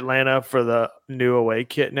Atlanta for the new away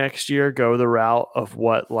kit next year go the route of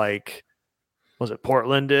what was it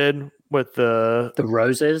Portland did with the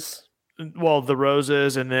roses.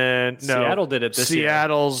 roses, and then Seattle did it this year.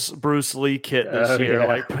 Seattle's Bruce Lee kit this Oh, year, yeah.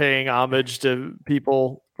 like paying homage to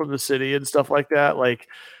people from the city and stuff like that, like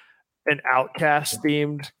an Outcast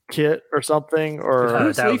themed kit or something, or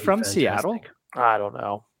Bruce that Lee would be from fantastic. Seattle? I don't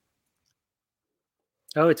know.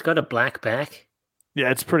 Oh, it's got a black back. Yeah,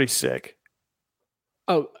 it's pretty sick.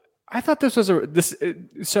 Oh, I thought this was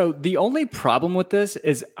so the only problem with this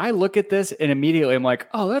is I look at this and immediately I'm like,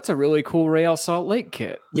 oh, that's a really cool Real Salt Lake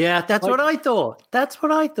kit. Yeah, that's Like- what I thought. That's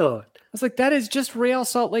what I thought. I was like, that is just Real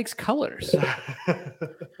Salt Lake's colors.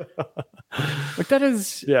 Like that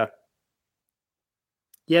is Yeah.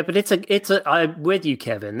 Yeah, but I'm with you,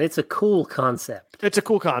 Kevin. It's a cool concept. It's a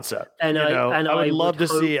cool concept. And I would love to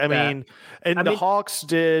see. hope that- The Hawks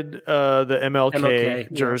did the MLK, MLK, yeah.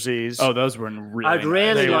 jerseys. oh, those were really I'd nice.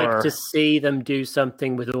 really They like were. to see them do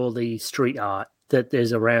something with all the street art that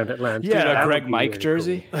is around Atlanta. Yeah, That a would Greg be Mike really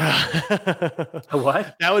jersey. that cool. A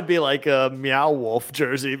what? would be like a Meow Wolf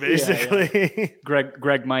jersey, basically.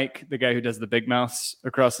 Greg Mike, the guy who does the big mouths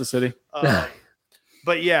across the city.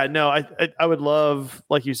 But yeah, no, I would love,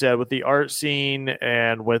 like you said, with the art scene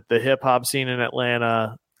and with the hip hop scene in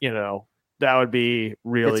Atlanta, that would be Get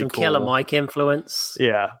really some cool. Killer Mike influence.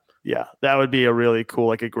 Yeah, that would be a really cool,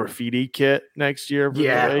 like a graffiti kit next year. For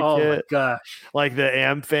Yeah. the Oh my kit. gosh. Like the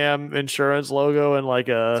AmFam insurance logo and like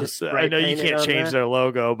Just spray I know you painted can't on change that? their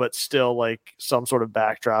logo, but still like some sort of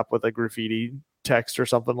backdrop with a graffiti text or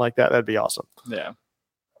something like that. That'd be awesome. Yeah.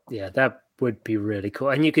 Yeah, that would be really cool.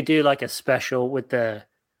 And you could do like a special with the.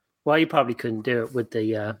 Well, you probably couldn't do it with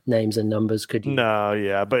the names and numbers, could you? No,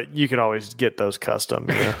 yeah, but you can always get those custom.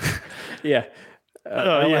 Yeah. Yeah.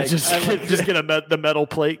 Oh yeah, just get the metal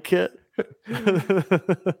plate kit.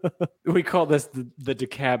 We call this the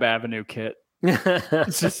DeKalb Avenue kit.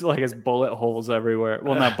 It's just like it's bullet holes everywhere.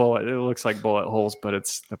 Well, not bullet. It looks like bullet holes, but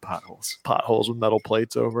it's the potholes. Potholes with metal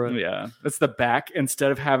plates over it. Yeah, it's the back.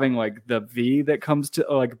 Instead of having like the V that comes to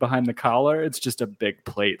like behind the collar, it's just a big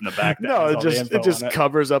plate in the back. that No, has it all the just info it just on it.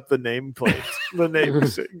 covers up the nameplate.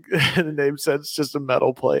 The name says it's just a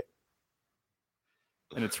metal plate.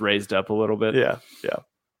 And it's raised up a little bit. Yeah.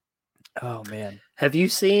 Oh man. Have you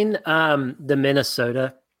seen the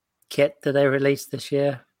Minnesota kit that they released this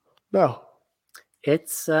year? No.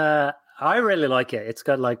 It's I really like it. It's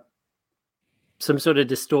got like some sort of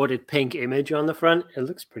distorted pink image on the front. It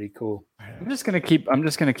looks pretty cool. I'm just gonna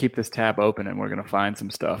keep this tab open, and we're gonna find some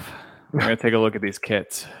stuff. We're gonna take a look at these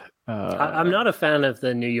kits. I'm not a fan of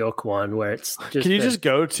the New York one where it's just. Can you just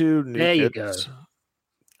go to New There you Kits? go.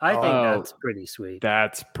 I think Oh. that's pretty sweet.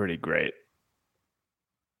 That's pretty great.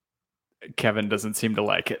 Kevin doesn't seem to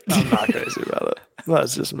like it. I'm not crazy about it.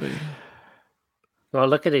 That's just me. Well,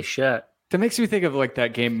 look at his shirt. That makes me think of like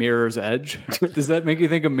that game Mirror's Edge. Does that make you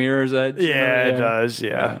think of Mirror's Edge? Yeah, it does.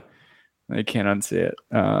 Yeah. I can't unsee it.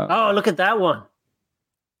 Oh, look at that one.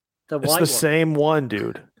 The It's white the one. same one,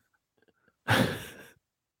 dude.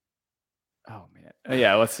 Oh man.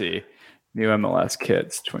 Yeah, let's see. New MLS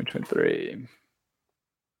kits 2023.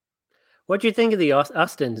 What do you think of the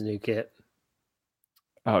Austin's new kit?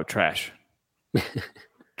 Oh, trash.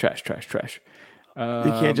 Trash. You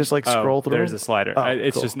can't just, like, scroll through There's them? a slider. Oh,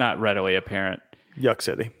 It's cool. just not readily apparent. Yuck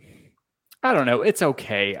City. I don't know. It's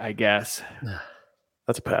okay, I guess.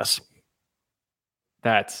 That's a pass.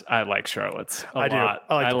 I like Charlotte's a I do. lot.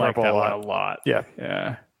 I like the purple that a one lot. a lot. Yeah.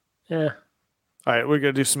 Yeah. Yeah, All right, we're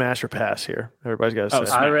gonna do smash or pass here. Everybody's got to Oh,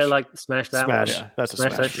 say I really Smash. like smash that smash. one. Yeah. That's a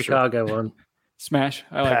Smash smash that for sure. Chicago one. Smash.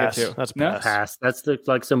 I like Pass. it too. That's a No? pass. Pass. That's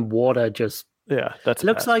like some water. Just Yeah, that's a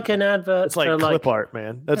looks pass. like an advert. It's like for, clip art,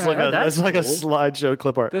 man. That's Yeah, like a that's that's like a cool. slideshow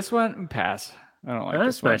clip art. This one, pass. I don't like I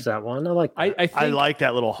this smash one. that one. I like. I think, I like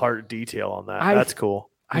that little heart detail on that. I- That's cool.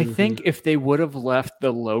 I think if they would have left the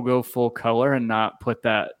logo full color and not put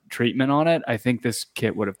that treatment on it, I think this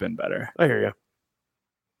kit would have been better. I hear you.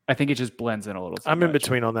 I think it just blends in a little too I'm in much.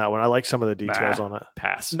 between on that one. I like some of the details Nah. on it.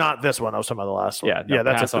 Pass. Not this one. I was talking about the last one. Yeah, no,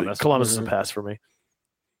 that's pass on this one. Columbus is a pass for me.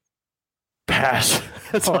 Pass.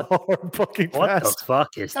 That's a What- hard fucking what pass. the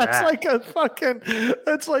fuck is That's that? like a fucking.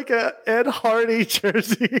 That's like a Ed Hardy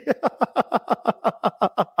jersey.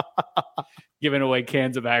 Giving away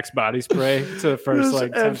cans of Axe body spray to the first This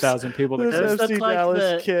like F- 10,000 people. This Those That look FC like Dallas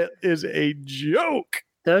the- kit is a joke.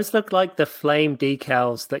 Those look like the flame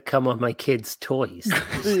decals that come on my kids' toys.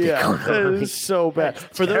 Yeah, it is so bad.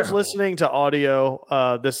 That's For those terrible. listening to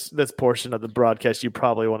audio, this portion of the broadcast, you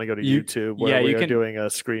probably want to go to You- YouTube where yeah, we you are can- doing a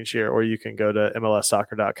screen share, or you can go to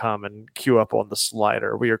MLSsoccer.com and queue up on the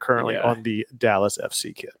slider. We are currently Yeah. on the Dallas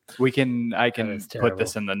FC kit. I can is put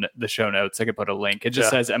this in the show notes. I could put a link. It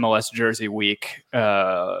just Yeah. says MLS Jersey Week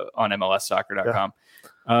on MLSsoccer.com.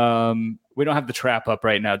 We don't have the trap up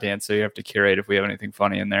right now, Dan, so you have to curate if we have anything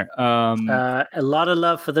funny in there. A lot of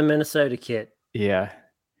love for the Minnesota kit. Yeah.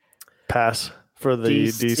 Pass for the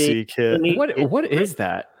DC kit. What is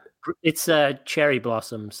that? It's cherry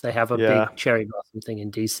blossoms. They have a Yeah. big cherry blossom thing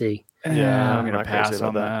in DC. Yeah, I'm I'm gonna not crazy pass about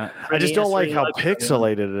on that. I just don't like how Pretty-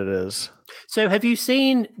 pixelated it is. So have you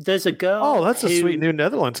seen? There's a girl. Oh, that's a who- sweet new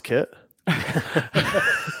Netherlands kit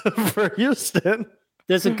for Houston.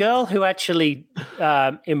 There's a girl who actually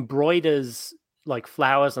embroiders like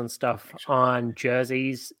flowers and stuff on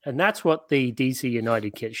jerseys, and that's what the DC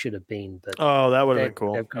United kit should have been. But Oh, that would have they've, been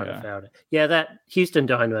cool. they've kind Yeah. of found it. Yeah, that Houston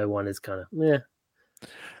Dynamo one is kind of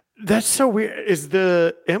That's so weird. Is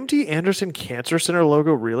the MD Anderson Cancer Center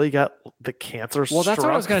logo really got the cancer? Well, that's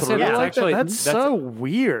what I was struck gonna say. through That's like actually- that? That's that's- so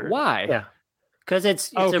weird. Why? yeah, because it's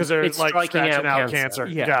because they're it's like striking scratching out cancer.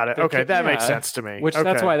 Yeah. Got it. They're Okay, ca- that makes yeah. sense to me. Which okay.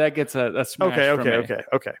 that's why that gets a smash. Okay, for me.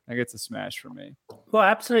 okay. That gets a smash for me. Well,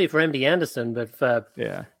 absolutely for MD Anderson, but for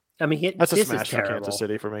Yeah. I mean, That's a this smash is for terrible. Kansas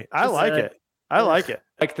City for me. I It's, like it. I like it.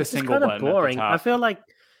 Like the It's single kind of button at the boring. I top. feel like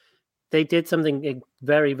they did something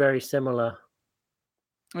very, very similar.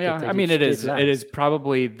 Yeah, they I mean, just it did is. last. It is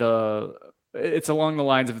probably it's along the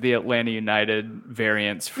lines of the Atlanta United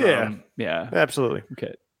variants from. Yeah. Absolutely.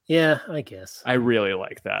 Okay. Yeah, I guess I really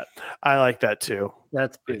like that. I like that too.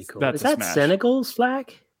 that's pretty It's- cool. that's Is a that smash. Senegal's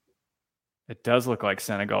flag? It does look like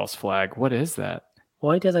Senegal's flag. What is that?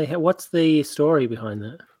 Why do they? What's the story behind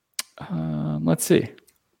that? Let's see.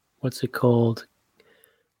 What's it called?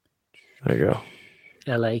 There you go.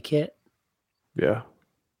 LA kit. Yeah.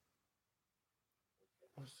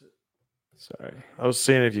 Sorry. I was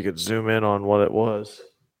seeing if you could zoom in on what it was.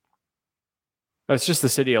 That's just the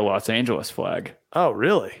city of Los Angeles flag. Oh,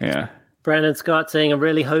 really? Yeah. Brandon Scott saying, "I'm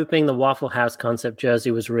really hoping the Waffle House concept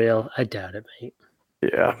jersey was real. I doubt it, mate."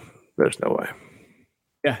 Yeah. There's no way.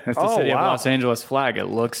 Yeah. That's the Oh, city of wow. Los Angeles flag. It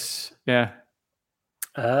looks. Yeah.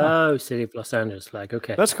 Oh, City of Los Angeles flag.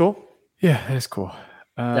 Okay. That's cool. Yeah. That's cool.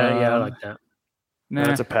 Yeah, I like that. Nah,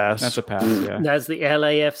 That's a pass. That's a pass. Yeah. That's the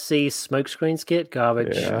LAFC smokescreen skit.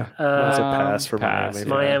 Garbage. Yeah. That's a Uh, pass for pass, Miami.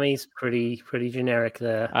 yeah. Miami's pretty generic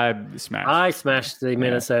there. I smash. I smashed the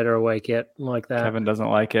Minnesota away kit like that. Kevin doesn't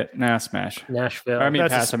like it. Nah, smash. Nashville. Or, I mean,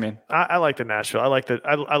 That's a pass. I mean, I like the Nashville. I like the.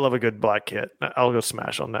 I love a good black kit. I'll go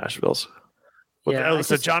smash on Nashville's. Yeah, It's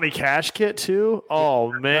a Johnny Cash kit too.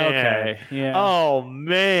 Oh man. okay. Yeah. Oh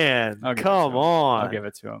man. I'll give it Come to him. on. I'll give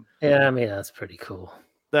it to him. yeah, I mean that's pretty cool.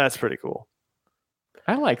 That's pretty cool.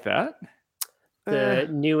 I like that. The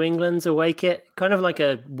New England's away kit, kind of like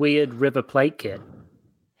a weird River Plate kit.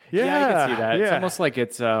 Yeah, I can see that. It's yeah. almost like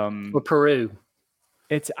it's Or Peru.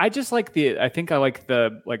 I just like I think I like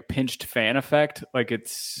the like pinched fan effect. Like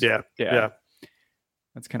it's Yeah. yeah.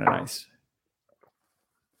 That's kind of nice.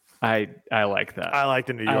 I like that. I like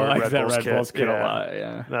the New I York like Red that Bulls Red kit. Bulls kit a Yeah. lot.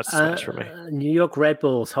 Yeah. That's a smash for me. New York Red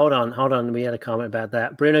Bulls. Hold on. We had a comment about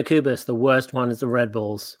that. Bruno Kubas, the worst one is the Red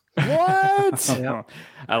Bulls. What? Yeah.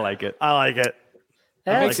 I like it. I like it.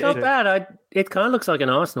 Eh, like it's it not too. bad. It kind of looks like an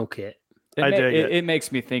Arsenal kit. I dig it. It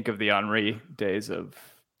makes me think of the Henri days of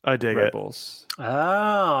I dig Red it. Bulls. Oh,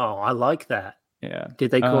 I like that. Yeah.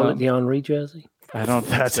 Did they call it Um, the Henri jersey? I don't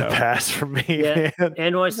think That's so. a pass for me, Yeah. man.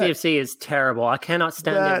 NYCFC is terrible. I cannot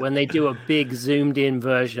stand That- it when they do a big zoomed in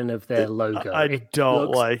version of their logo. I It don't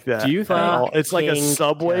looks like that. Do you think- at all. It's like a fucking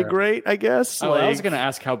Subway terrible. grate, I guess. Oh, I was like- going to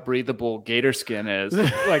ask how breathable gator skin is.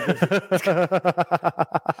 Like,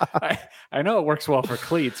 I know it works well for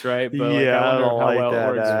cleats, right? But Yeah, I I wonder don't how like well that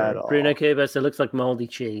it works at for all. Bruno Kubas, it looks like moldy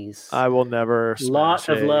cheese. I will never. Lot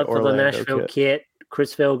smash of a love for the Orlando Nashville kit. kit.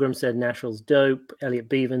 Chris Pilgrim said Nashville's dope. Elliot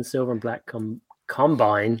Bevan, silver and black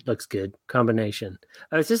combine looks good. Combination.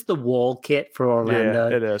 Oh, is this the wall kit for Orlando?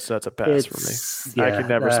 Yeah, it is. That's a pass for me. I yeah, could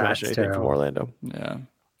never smash that's anything from terrible. Orlando. Yeah.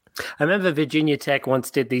 I remember Virginia Tech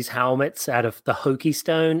once did these helmets out of the Hokie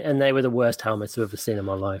Stone, and they were the worst helmets I've ever seen in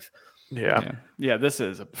my life. Yeah. Yeah, this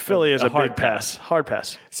is Philly is a hard big pass. Hard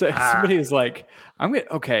pass. So somebody was like, I'm going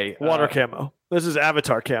to, okay. Water camo. This is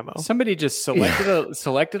Avatar camo. Somebody just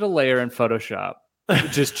selected a layer in Photoshop,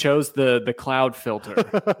 just chose the cloud filter,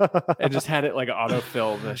 and just had it like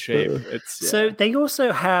autofill the shape. It's So they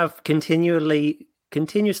also have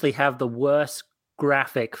continuously have the worst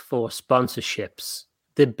graphic for sponsorships.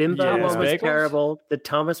 The Bimbo Yeah. one was Bagels? terrible. The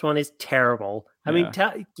Thomas one is terrible. I mean,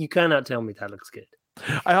 you cannot tell me that looks good.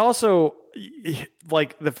 I also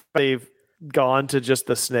like they've gone to just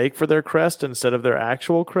the snake for their crest instead of their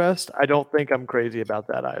actual crest. I don't think I'm crazy about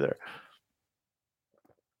that either.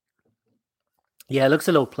 Yeah, it looks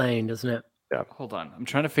a little plain, doesn't it? hold on. I'm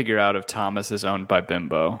trying to figure out if Thomas is owned by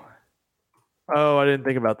Bimbo. Oh, I didn't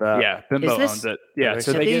think about that. Yeah, Bimbo Is this- owns it. Yeah,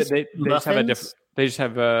 so Are they these they just have a muffins? different. They just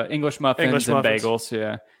have English muffins English and muffins. bagels.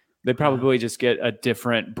 Yeah, they probably just get a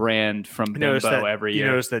different brand from You notice Bimbo that every you year.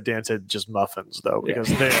 notice that Dan said just muffins though, Yeah.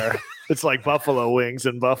 because they're it's like buffalo wings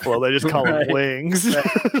in Buffalo. They just call Right. them wings.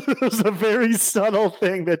 It was a very subtle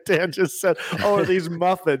thing that Dan just said. Oh, are these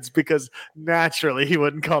muffins? Because naturally he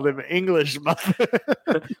wouldn't call them English muffins.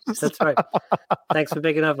 That's right. Thanks for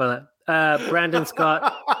picking up on that. Brandon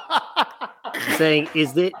Scott saying,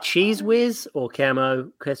 "Is it Cheese Whiz or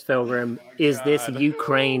camo?" Chris Pilgrim, is this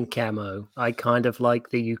Ukraine camo? I kind of like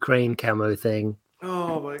the Ukraine camo thing,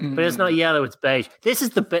 Oh my god. but it's not yellow; it's beige. This is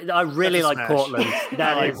the. I really That's a like smash. Portland. I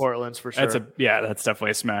That like is Portland's for sure. That's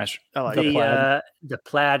definitely a smash. I like the it. the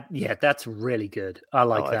plaid. Yeah, that's really good. I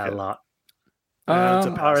like like that it. a lot. Yeah, it's a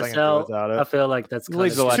Um, pass. I can do RSL, without I it. feel like that's kind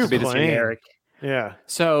Leaves of a lot to too be desired. generic. Yeah.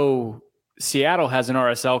 So Seattle has an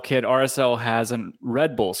RSL kit. RSL has a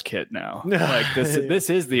Red Bulls kit now. Like this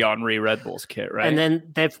is the Henri Red Bulls kit, right? And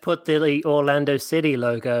then they've put the Orlando City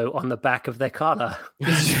logo on the back of their collar.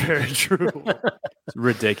 This is very true. it's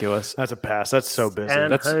ridiculous. That's a pass. That's so busy. San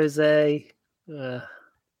That's Jose.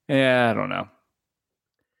 Yeah, I don't know.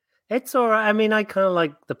 It's all right. I mean, I kind of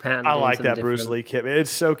like the pattern. I doing like some that Bruce different- Lee kit. It's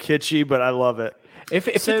so kitschy, but I love it. If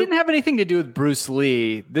So- it didn't have anything to do with Bruce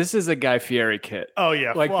Lee, this is a Guy Fieri kit. Oh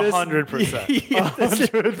yeah, Like like this- 100%. Yeah, this is-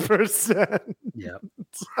 100%. Yeah.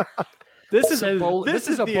 This is So a bowl, this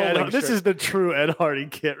is a the bowling. Ed, this shirt. is the true Ed Hardy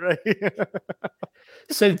kit right here.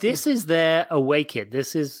 So this is their away kit.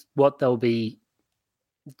 This is what they'll be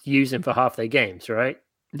using for half their games, right?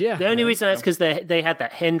 yeah. The only reason that's because they had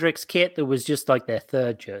that Hendrix kit that was just like their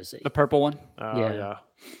third jersey. the purple one. Oh Yeah. yeah.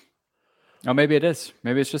 Oh, maybe it is.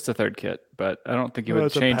 Maybe it's just a third kit, but I don't think you No, would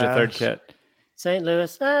it's a change a third pass. kit. St.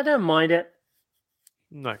 Louis, I don't mind it.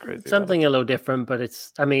 I'm not crazy. about Something a little different, but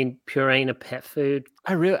it's. I mean, Purina pet food.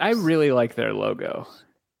 I really like their logo.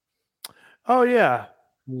 it. Oh yeah.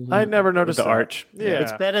 I never noticed the that. arch. Yeah.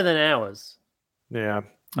 It's better than ours. Yeah.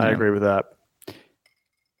 I Yeah. agree with that.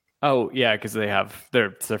 Oh yeah, because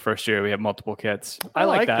it's their first year. We have multiple kits. I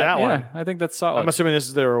like that Yeah, one. I think that's solid. I'm assuming this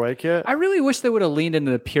is their away kit. I really wish they would have leaned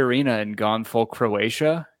into the Purina and gone full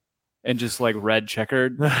Croatia, and just like red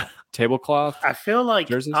checkered tablecloth. I feel like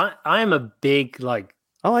Jerseys? I am a big like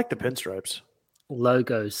I like the pinstripes.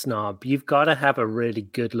 logo snob. You've got to have a really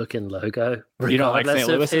good looking logo. You don't like regardless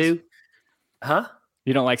St. of Louis's? who- Huh?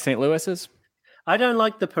 You don't like St. Louis's? I don't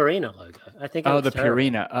like the Purina logo. I think. it Oh, looks the terrible.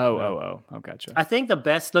 Purina. Oh, gotcha. I think the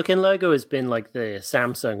best looking logo has been like the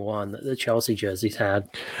Samsung one that the Chelsea jerseys had.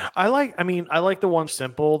 I like the ones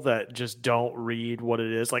simple that just don't read what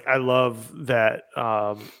it is. Like I love that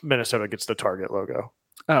Minnesota gets the Target logo.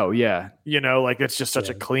 Oh yeah, You know, like it's just such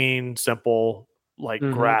a Yeah. clean, simple like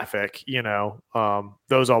Mhm. graphic, you know.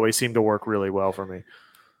 Those always seem to work really well for me.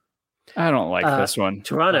 I don't like this one.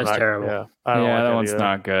 Toronto's terrible. Yeah, I don't like that it one's either.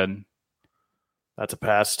 not good. That's a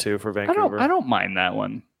pass too for I Vancouver. don't mind that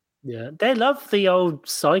one. Yeah, they love the old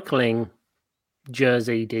cycling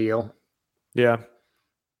jersey deal. Yeah,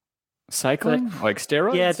 Cycling? Like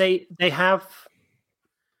steroids? Yeah, they have.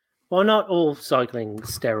 Well, not all cycling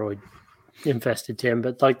steroid infested, Tim,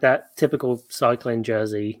 but like that typical cycling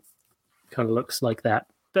jersey kind of looks like that.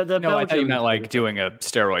 But the No, I thought you Belgium- meant like doing a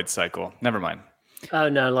steroid cycle. Never mind. Oh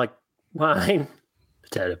no, like wine,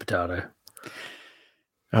 potato.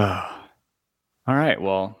 Oh. All right.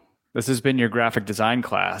 Well, this has been your graphic design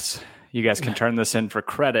class. You guys can turn this in for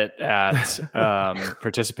credit at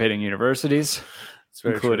participating universities, it's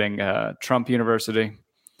very true. including Trump University.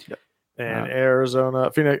 And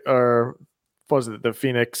Arizona, Phoenix, or what was it? The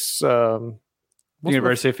Phoenix,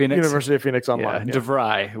 University of Phoenix. University of Phoenix Yeah, online. Yeah.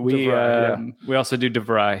 DeVry. We DeVry, we also do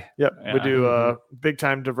DeVry, Yep, Yeah. we do big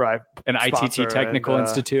time DeVry an sponsor ITT Technical and,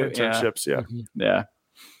 Institute. internships. Yeah.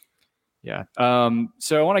 Yeah.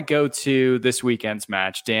 So I want to go to this weekend's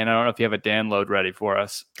match. Dan, I don't know if you have a download ready for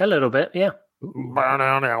us. A little bit, yeah.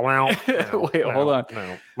 Wait, hold on.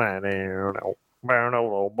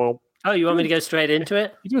 Oh, you want me to go straight into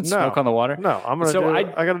it? You doing smoke on the water? No, I'm gonna. So I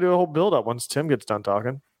got to do a whole build up once Tim gets done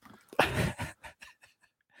talking.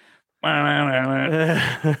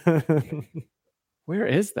 Where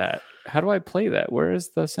is that? How do I play that? Where is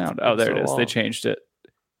the sound? Oh, there So it is. They long. changed it.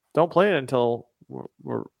 Don't play it until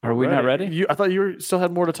we're Are we not ready? I thought you still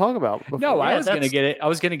had more to talk about. before. No, I Yeah, was going to that's- get it. I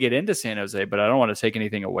was going to get into San Jose, but I don't want to take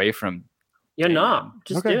anything away from. You're Damn. not.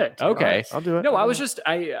 Just Okay. do it. Okay. I'll do it. No, I was just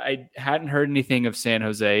I hadn't heard anything of San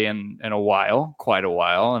Jose in a while, quite a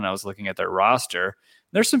while, and I was looking at their roster.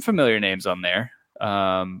 There's some familiar names on there.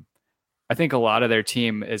 I think a lot of their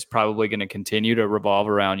team is probably going to continue to revolve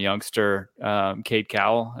around youngster Cade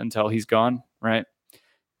Cowell until he's gone, right?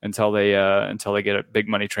 Until they get a big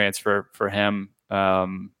money transfer for him.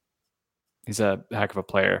 He's a heck of a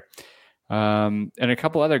player. And a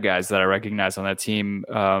couple other guys that I recognize on that team,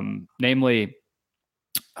 namely,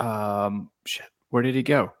 where did he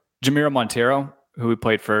go? Jamiro Montero, who we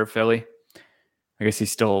played for Philly. I guess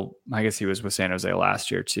he was with San Jose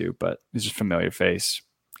last year too, but he's just a familiar face.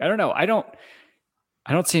 I don't know. I don't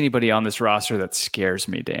see anybody on this roster that scares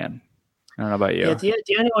me, Dan. I don't know about you. Yeah,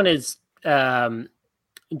 the only one is Jeremy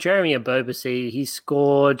Abobasi. He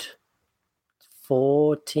scored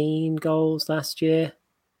 14 goals last year.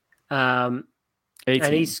 18.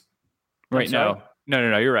 And he's Right, sorry?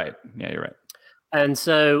 no, you're right. Yeah, you're right. And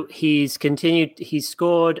so he's continued. He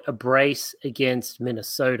scored a brace against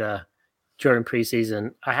Minnesota during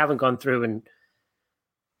preseason. I haven't gone through and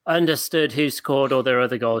understood who scored all their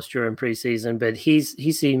other goals during preseason, but he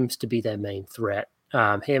seems to be their main threat.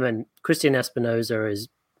 Him and Christian Espinoza is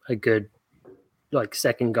a good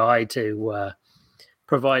second guy to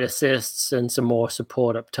provide assists and some more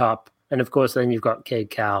support up top. And of course, then you've got Cade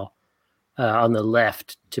Cowell on the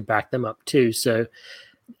left to back them up too. So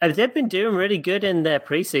they've been doing really good in their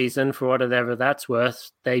preseason for whatever that's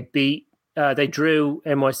worth. They drew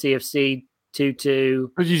NYCFC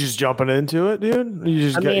 2-2. Are you just jumping into it, dude?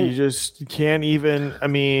 You just can't even. I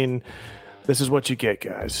mean, this is what you get,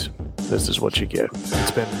 guys. This is what you get.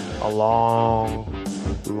 It's been a long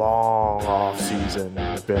off season.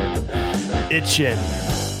 I've been itching,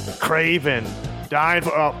 craving, dying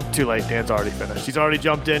for. Oh, too late. Dan's already finished. He's already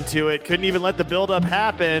jumped into it. Couldn't even let the build-up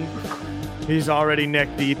happen. He's already neck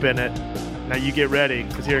deep in it. Now you get ready,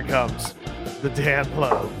 because here it comes. The Dan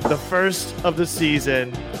Blow. The first of the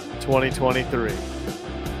season, 2023.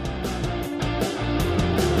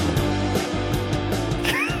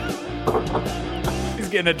 He's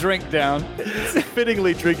getting a drink down.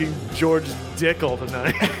 Fittingly drinking George Dickel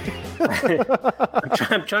tonight.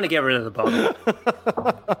 I'm trying to get rid of the bottle.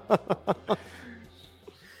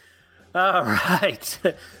 All right.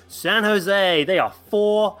 San Jose, they are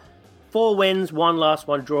four wins, one loss,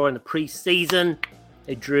 one draw in the preseason.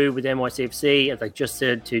 They drew with NYCFC, as I just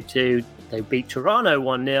said, 2-2. They beat Toronto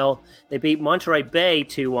 1-0. They beat Monterey Bay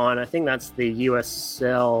 2-1. I think that's the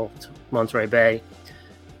USL Monterey Bay.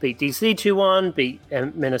 Beat DC 2-1, beat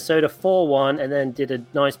Minnesota 4-1, and then did a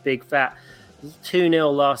nice big fat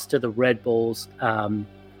 2-0 loss to the Red Bulls.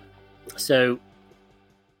 So,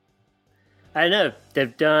 I don't know.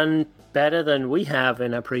 They've done better than we have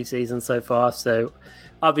in our preseason so far. So,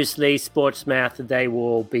 obviously, sports math, they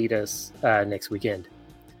will beat us next weekend.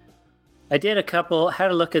 I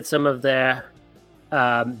had a look at some of their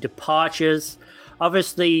departures.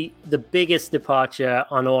 Obviously, the biggest departure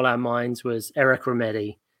on all our minds was Eric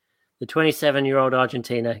Remedi, the 27-year-old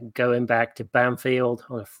Argentina, going back to Banfield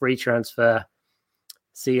on a free transfer.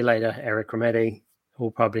 See you later, Eric Remedi.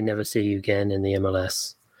 We'll probably never see you again in the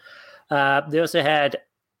MLS. They also had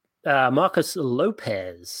Marcos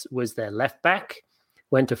Lopez was their left back.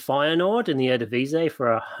 Went to Feyenoord in the Eredivisie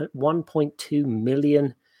for 1.2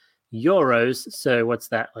 million euros. So what's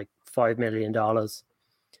that, like $5 million?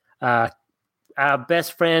 Our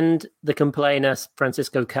best friend, the complainer,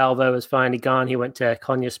 Francisco Calvo, has finally gone. He went to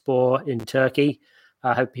Konyaspor in Turkey.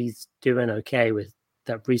 I hope he's doing okay with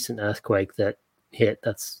that recent earthquake that hit.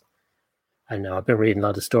 I don't know. I've been reading a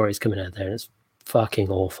lot of stories coming out there, and it's fucking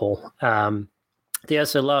awful. They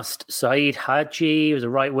also lost Saeed Haji, who was a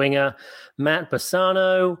right winger, Matt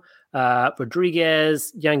Bassano,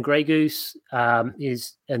 Rodriguez, Jan Gregus,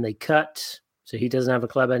 and they cut, so he doesn't have a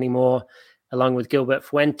club anymore, along with Gilbert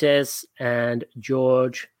Fuentes and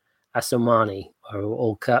George Asomani are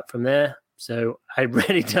all cut from there. So I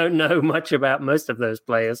really don't know much about most of those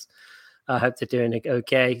players. I hope they're doing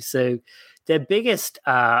okay. So their biggest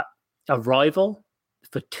arrival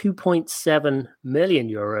for 2.7 million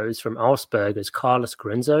euros from Augsburg is Carlos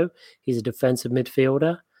Gruezo. He's a defensive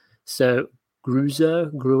midfielder. So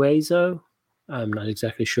Gruezo, I'm not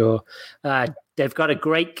exactly sure. They've got a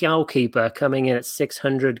great goalkeeper coming in at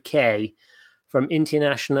 600K from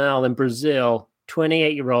Internacional in Brazil,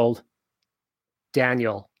 28-year-old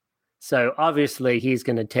Daniel. So obviously he's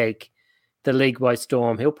going to take the league by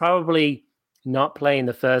storm. He'll probably not play in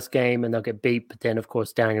the first game and they'll get beat, but then of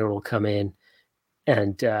course Daniel will come in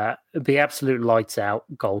and be absolute lights out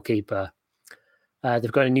goalkeeper.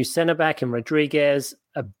 They've got a new centre back in Rodriguez,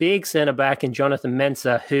 a big centre back in Jonathan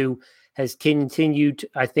Mensah, who has continued,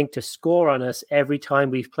 I think, to score on us every time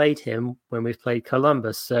we've played him when we've played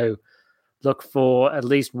Columbus. So look for at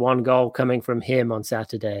least one goal coming from him on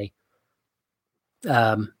Saturday.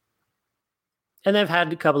 And they've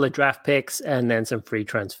had a couple of draft picks and then some free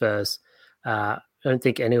transfers. I don't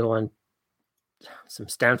think anyone, some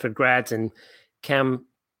Stanford grads and Cam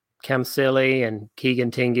Silly and Keegan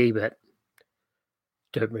Tingy, but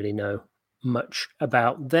don't really know much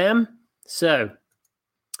about them. So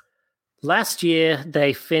last year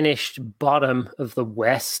they finished bottom of the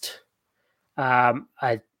West. They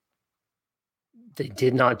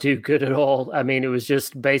did not do good at all. I mean, it was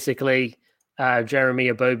just basically Jeremy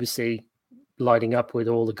Abobasi lighting up with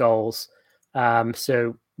all the goals.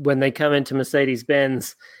 So when they come into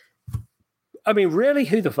Mercedes-Benz, I mean, really,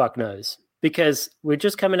 who the fuck knows? Because we're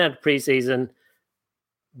just coming out of preseason.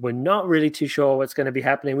 We're not really too sure what's going to be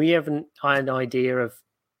happening. We haven't had an idea of,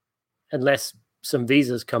 unless some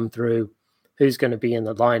visas come through, who's going to be in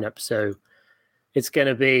the lineup. So it's going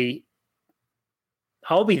to be,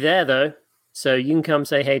 I'll be there though. So you can come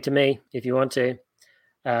say hey to me if you want to.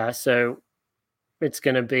 So it's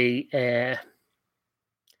going to be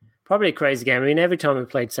probably a crazy game. I mean, every time we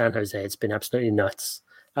played San Jose, it's been absolutely nuts.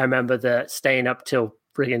 I remember staying up till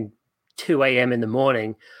friggin' 2 a.m. in the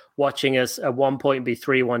morning, watching us at one point be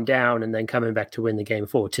 3-1 down and then coming back to win the game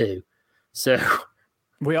 4-2. So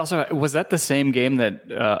we also, was that the same game that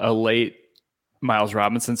a late Miles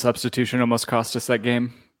Robinson substitution almost cost us that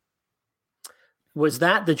game? Was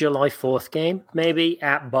that the July 4th game? Maybe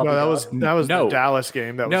at Bobby? No, that was the Dallas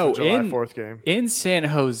game. That was the July 4th game. In San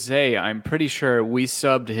Jose, I'm pretty sure we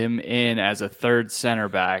subbed him in as a third center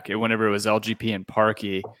back whenever it was LGP and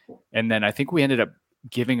Parkey. And then I think we ended up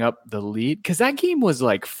giving up the lead because that game was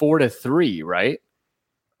like 4-3, right?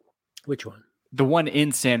 Which one? The one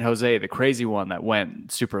in San Jose, the crazy one that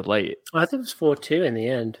went super late. I think it was 4-2 in the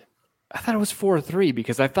end. I thought it was 4-3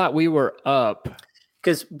 because I thought we were up.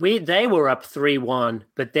 Because they were up 3-1,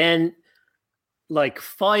 but then like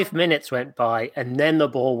 5 minutes went by, and then the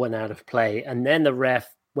ball went out of play, and then the ref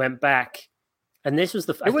went back, and this was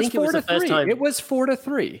the first time. It was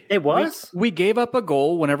 4-3. It was. We gave up a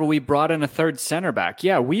goal whenever we brought in a third center back.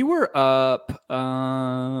 Yeah, we were up.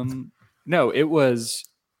 No, it was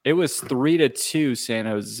 3-2 San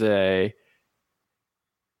Jose.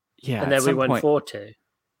 Yeah, and then we went 4-2.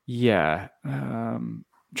 Yeah. I'm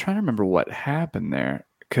trying to remember what happened there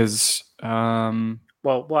because well,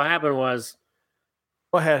 what happened was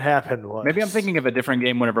maybe I'm thinking of a different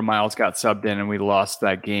game whenever Miles got subbed in and we lost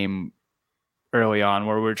that game early on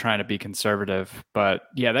where we were trying to be conservative. But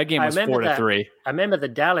yeah, that game was 4-3. I remember the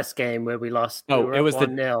Dallas game where we lost. It was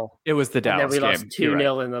 1-0. It was the Dallas game. And then we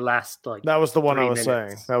lost 2-0 in the last That was the one I was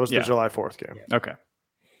minutes. saying. That was the July 4th game. Yeah. Okay.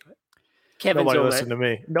 Kevin's Nobody listened to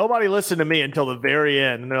me. Nobody listened to me until the very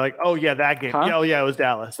end. And they're like, oh, yeah, that game. Huh? Yeah, oh, yeah, it was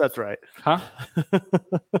Dallas. That's right. Huh?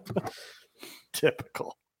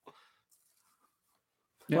 Typical.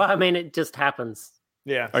 Yeah. Well, I mean, it just happens.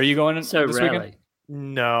 Yeah. Are you going So this rarely. weekend?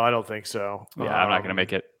 No, I don't think so. Yeah, I'm not going to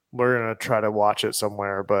make it. We're going to try to watch it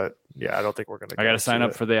somewhere, but yeah, I don't think we're going to. I got to sign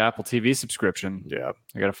up for the Apple TV subscription. Yeah.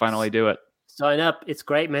 I got to finally do it. Sign up. It's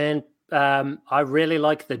great, man. I really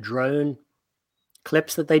like the drone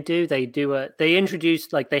clips that they do. They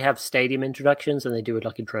introduce, like, they have stadium introductions and they do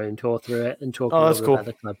like a drone tour through it and talk a that's little cool. about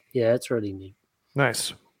the club. Yeah, it's really neat.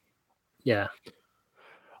 Nice. Yeah.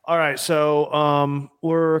 All right, so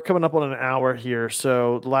we're coming up on an hour here.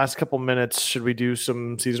 So the last couple minutes, should we do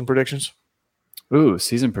some season predictions? Ooh,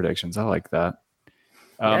 season predictions. I like that.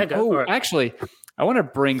 Yeah, go for it. Actually, I want to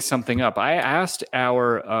bring something up. I asked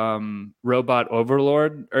our robot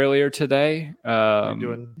overlord earlier today. We're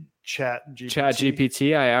doing Chat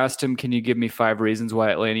GPT. I asked him, can you give me 5 reasons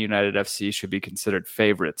why Atlanta United FC should be considered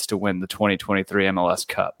favorites to win the 2023 MLS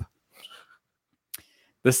Cup?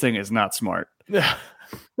 This thing is not smart.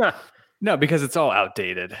 No, because it's all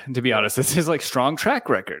outdated. To be honest, this is like strong track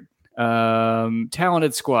record.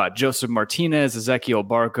 Talented squad: Joseph Martinez, Ezequiel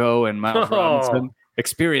Barco, and Miles Robinson.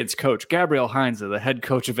 Experienced coach Gabriel Heinze, the head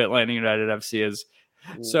coach of Atlanta United FC, is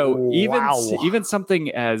so even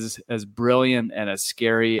something as brilliant and as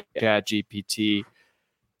scary as ChatGPT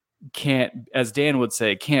can't, as Dan would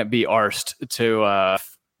say, can't be arsed to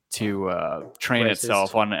train Racist.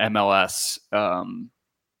 itself on MLS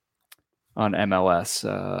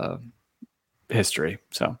history.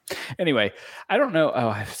 So anyway, I don't know. Oh,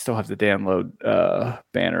 I still have the download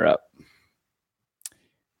banner up.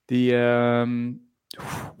 The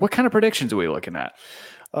what kind of predictions are we looking at?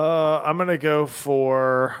 I'm gonna go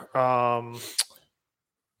for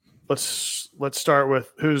let's start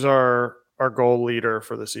with who's our goal leader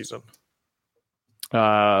for the season.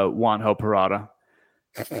 Juanjo Parada.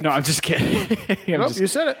 No, I'm just kidding. You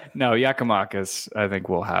said it. No, Yakimakis, I think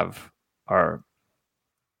we'll have our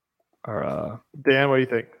Dan, what do you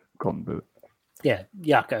think? golden boot. Yeah,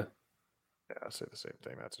 Yako. Yeah, I say the same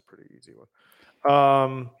thing. That's a pretty easy one.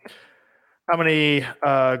 How many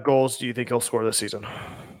goals do you think he'll score this season?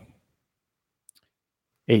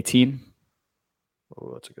 18.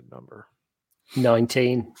 Oh, that's a good number.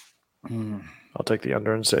 19. I'll take the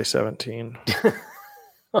under and say 17.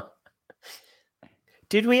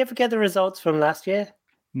 Did we ever get the results from last year?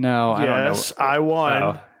 No, I don't know. Yes, I won.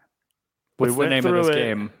 Oh. What's the name of this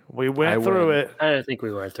game? We went through it. I don't think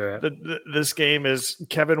we went through it. This game is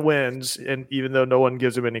Kevin wins, and even though no one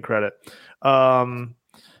gives him any credit.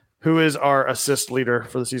 Who is our assist leader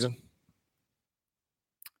for the season?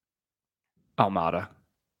 Almada.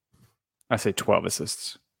 I say 12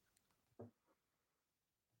 assists.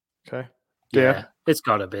 Okay. Yeah, it's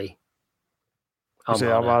got to be. You say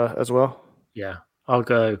Almada as well? Yeah, I'll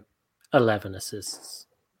go 11 assists.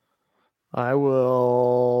 I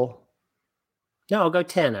will. No, I'll go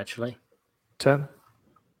 10, actually. 10. I'm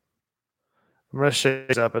going to shake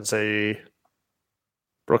it up and say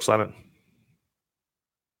Brooks Lennon.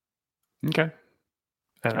 Okay.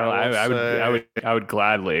 And I would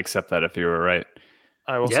gladly accept that if you were right.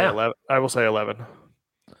 I will say 11. I will say 11.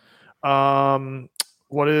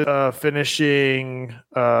 What is finishing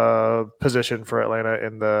position for Atlanta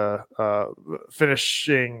in the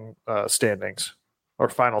finishing standings or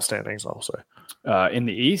final standings? I'll say in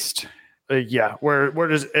the East. Yeah, where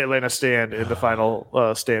does Atlanta stand in the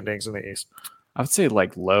final standings in the East? I would say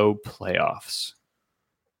like low playoffs.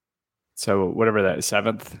 So whatever that is,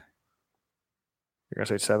 7th. You're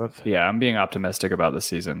gonna say 7th? Yeah, I'm being optimistic about the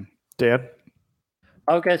season. Dan?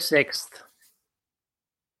 I'll go 6th.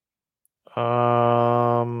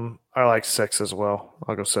 I like 6 as well.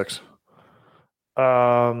 I'll go 6.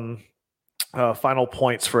 Final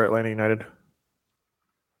points for Atlanta United.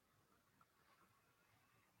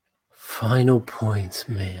 Final points,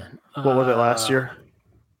 man. What was it last year?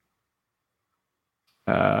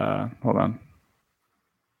 Hold on.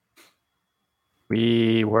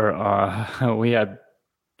 We had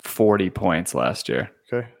 40 points last year.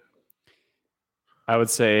 Okay. I would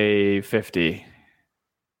say 50.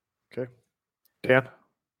 Okay. Dan?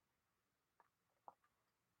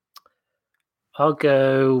 I'll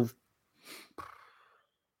go.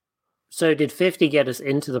 So did 50 get us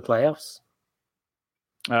into the playoffs?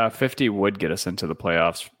 50 would get us into the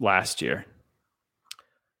playoffs last year.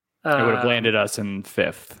 It would have landed us in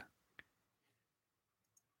 5th.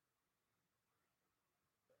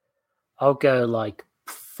 I'll go like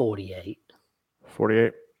 48.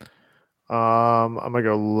 48. I'm gonna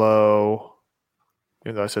go low.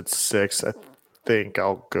 Even though I said 6, I think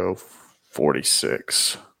I'll go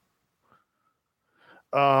 46.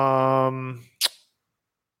 What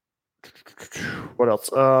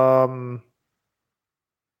else?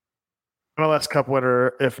 MLS Cup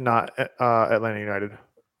winner, if not Atlanta United.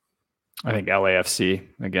 I think LAFC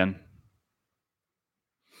again.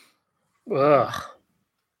 Ugh.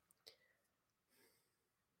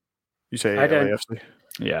 You say I don't- LAFC?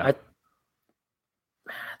 Yeah.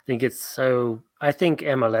 I think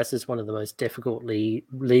MLS is one of the most difficult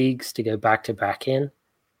leagues to go back to back in.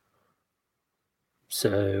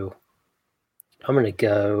 So I'm going to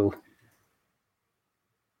go.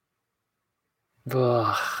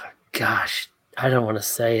 Oh, gosh, I don't want to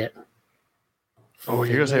say it. Oh,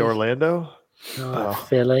 you're going to say Orlando? Oh,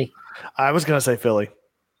 Philly. I was going to say Philly.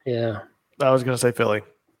 Yeah. I was going to say Philly.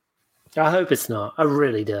 I hope it's not. I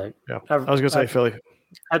really don't. Yeah. I was going to say Philly.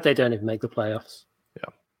 I hope they don't even make the playoffs.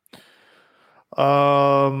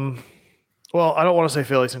 Well, I don't want to say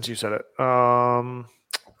Philly since you said it.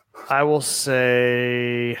 I will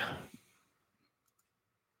say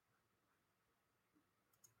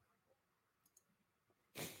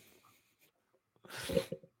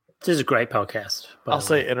This is a great podcast. I'll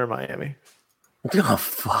say Inter Miami. Oh,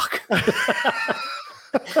 fuck.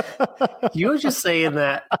 You're just saying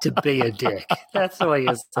that to be a dick. That's the way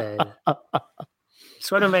you're saying it.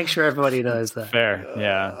 Just want to make sure everybody knows that. Fair.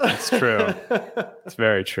 Yeah, it's true. It's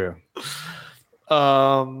very true.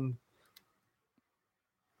 How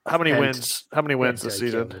many wins? How many wins this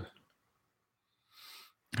season? Kevin.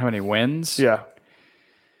 How many wins? Yeah.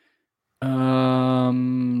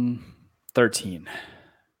 13.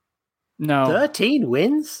 No. 13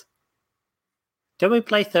 wins? Don't we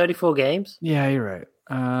play 34 games? Yeah, you're right.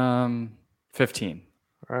 15.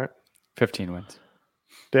 All right. 15 wins.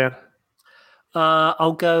 Dan?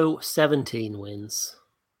 I'll go 17 wins.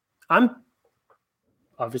 I'm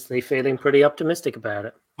obviously feeling pretty optimistic about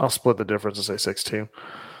it. I'll split the difference and say 16.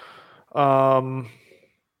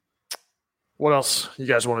 What else you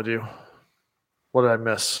guys want to do? What did I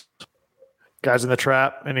miss? Guys in the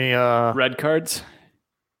trap? Any Red cards?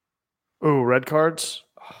 red cards?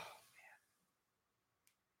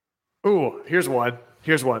 Ooh, here's one.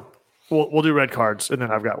 We'll do red cards, and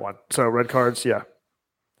then I've got one. So red cards, yeah.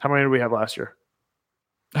 How many did we have last year?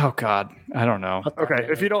 Oh, God. I don't know. Okay,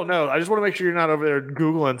 if you don't know, I just want to make sure you're not over there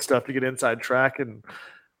Googling stuff to get inside track and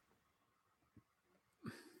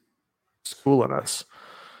schooling us.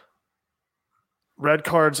 Red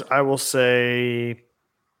cards, I will say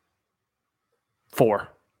 4.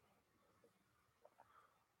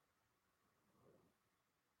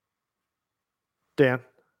 Dan?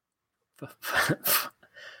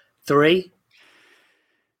 3?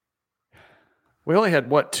 We only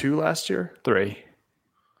had, 2 last year? 3.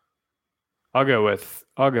 I'll go with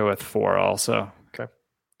 4 also. Okay.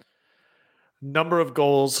 Number of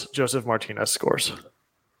goals Joseph Martinez scores.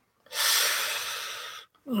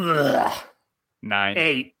 9.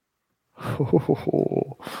 8.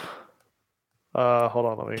 Hold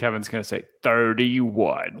on, let me. Kevin's going to say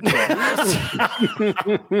 31.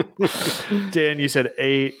 Dan, you said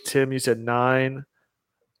 8. Tim, you said 9.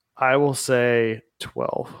 I will say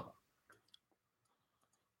 12.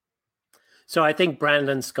 So I think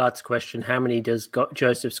Brandon Scott's question, how many does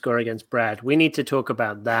Joseph score against Brad? We need to talk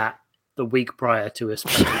about that the week prior to us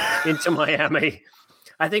into Miami.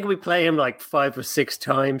 I think we play him like 5 or 6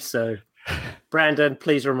 times. So Brandon,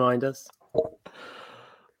 please remind us.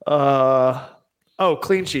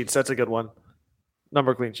 Clean sheets. That's a good one.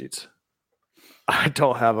 Number of clean sheets. I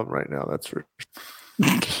don't have them right now. That's for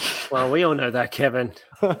Well, we all know that, Kevin.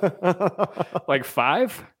 Like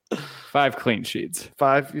 5? 5 clean sheets.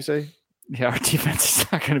 5, you say? Yeah, our defense is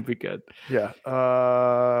not going to be good. Yeah.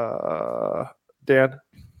 Dan?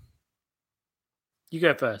 You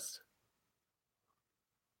go first.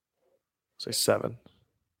 Say 7.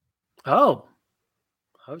 Oh,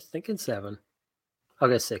 I was thinking 7. I'll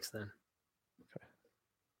go 6 then.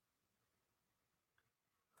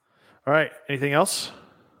 All right. Anything else?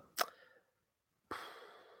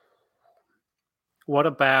 What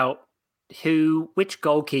about which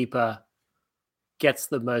goalkeeper gets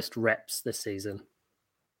the most reps this season?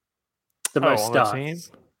 The most on the starts.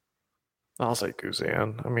 team? I'll say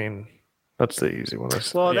Guzan. I mean, that's the easy one.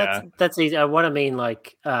 Well, Yeah. that's easy. What I mean,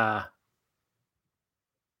 like, I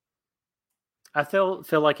feel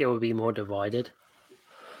like it would be more divided.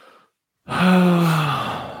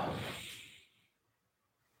 I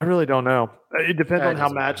really don't know. It depends on how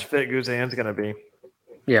doesn't match fit Guzan's going to be.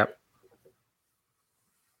 Yeah.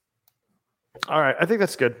 All right, I think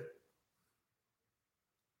that's good.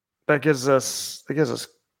 That gives us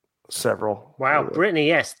several. Wow, Brittany,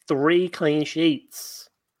 yes, 3 clean sheets.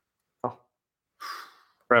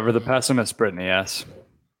 Forever the pessimist, Brittany, yes.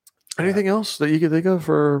 Anything else that you could think of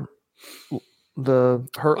for the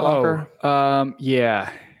Hurt Locker?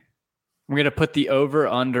 Yeah. I'm going to put the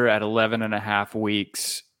over-under at 11.5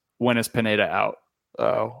 weeks. When is Pineda out?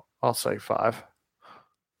 Oh, I'll say 5.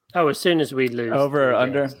 Oh, as soon as we lose. Over or 3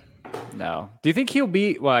 under? games. No. Do you think he'll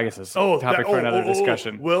be? Well, I guess it's a topic for another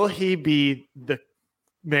discussion. Will he be the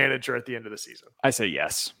manager at the end of the season? I say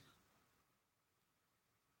yes.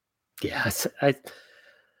 Yes,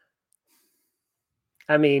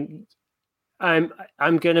 I mean, I'm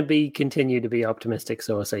going to continue to be optimistic,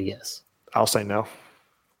 so I'll say yes. I'll say no.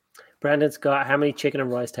 Brandon Scott, how many chicken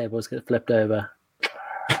and rice tables get flipped over?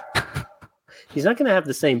 He's not going to have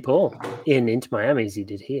the same pull in Into Miami as he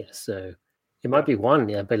did here, so it might be one.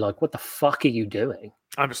 Yeah, be like, what the fuck are you doing?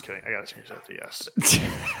 I'm just kidding. I got to change that to yes.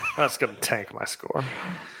 That's going to tank my score.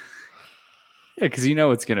 Yeah, because you know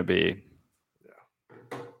it's going to be.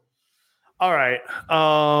 All right.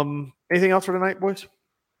 Anything else for tonight, boys?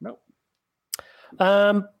 Nope.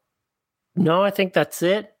 No, I think that's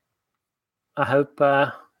it. I hope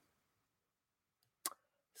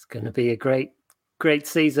it's going to be a great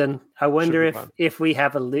season. I wonder if we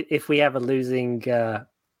have a losing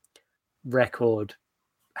record,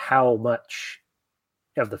 how much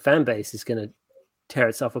of the fan base is going to tear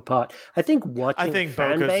itself apart. I think fan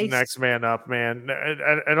Boca's base next man up, man.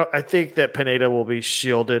 I think that Pineda will be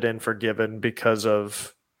shielded and forgiven because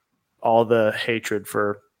of all the hatred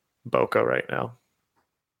for Boca right now.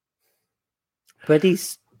 But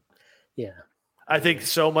I think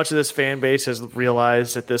so much of this fan base has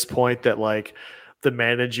realized at this point that like the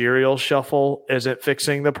managerial shuffle isn't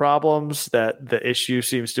fixing the problems, that the issue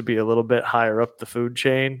seems to be a little bit higher up the food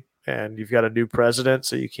chain, and you've got a new president,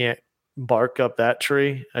 so you can't bark up that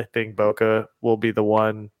tree. I think Boca will be the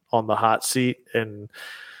one on the hot seat, and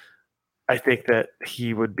I think that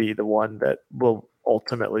he would be the one that will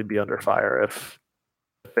ultimately be under fire if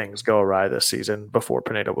things go awry this season before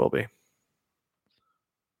Pineda will be.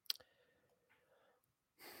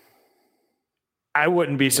 I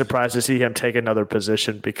wouldn't be surprised to see him take another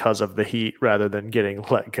position because of the heat rather than getting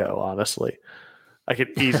let go, honestly. I could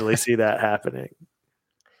easily see that happening.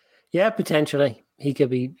 yeah, potentially he could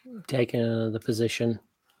be taking another position.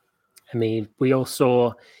 I mean, we all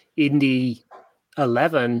saw Indy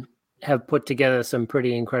 11 have put together some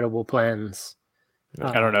pretty incredible plans.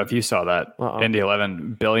 I don't know if you saw that. Indy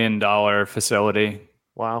 11 $1 billion facility.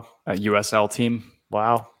 Wow. A USL team.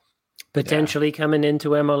 Wow. Potentially coming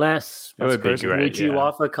into MLS. It would be great. Would you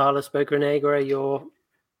offer Carlos Bocanegra your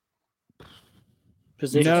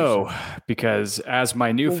position? No, because as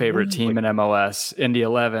my new favorite team in MLS, Indy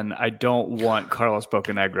 11, I don't want Carlos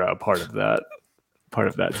Bocanegra a part of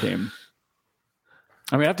that team.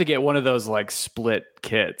 I mean, I have to get one of those like split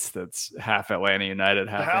kits that's half Atlanta United,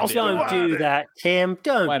 half Indy. Don't do that, Tim.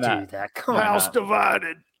 Don't do that. Come on. House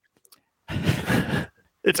divided.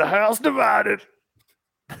 It's a house divided.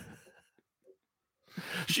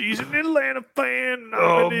 She's an Atlanta fan.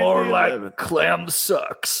 More like Clem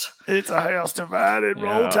sucks. It's a house divided.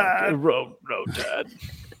 Roll Tide. Roll Tide.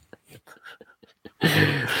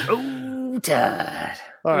 Oh, Tide.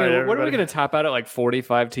 All right, what are we going to top out at like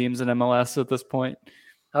 45 teams in MLS at this point?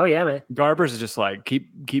 Oh, yeah, man. Garbers is just like,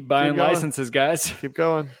 keep buying licenses, guys. Keep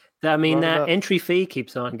going. I mean, that entry fee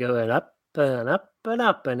keeps on going up and up and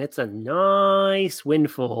up, and it's a nice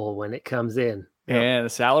windfall when it comes in. And the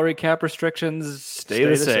salary cap restrictions stay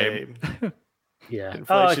the same. Yeah.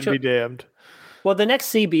 Inflation be damned. Well, the next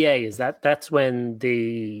CBA is that's when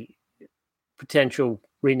the potential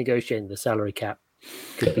renegotiating the salary cap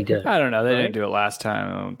could be done. I don't know. They didn't do it last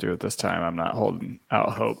time. I won't do it this time. I'm not holding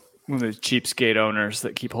out hope. One of those cheapskate owners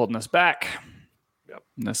that keep holding us back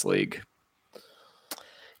in this league.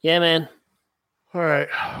 Yeah, man. All right.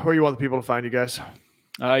 Where you want the people to find you guys?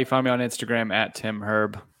 You find me on Instagram at Tim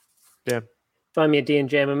Herb. Dan. Find me at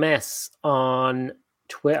DNJMMS on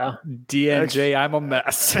Twitter. DNJ, I'm a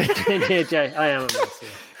mess. DNJ, I am a mess.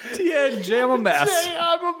 Yeah. DNJ, I'm a mess.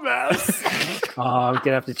 I'm a mess. Oh, I'm going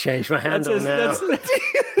to have to change my handle now.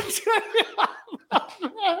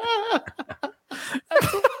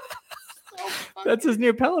 That's his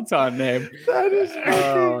new Peloton name. That is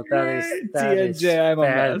DNJ, I'm a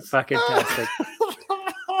mess. Fucking tastic.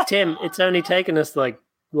 Tim, it's only taken us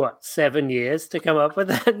 7 years to come up with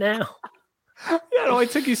that now? Yeah, it only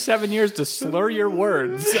took you 7 years to slur your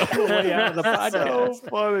words on the way out of the podcast. So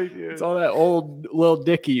funny, dude. It's all that old Lil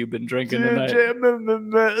Dicky you've been drinking tonight.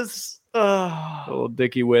 Little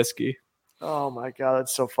Dicky whiskey. Oh my God,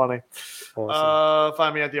 that's so funny. Awesome.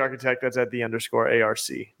 Find me at The Architect. That's at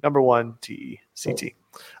 _ARC. Number 1 TECT.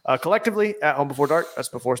 Collectively at Home Before Dark. That's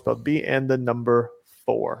before spelled B and the number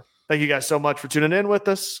 4. Thank you guys so much for tuning in with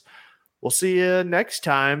us. We'll see you next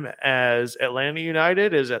time as Atlanta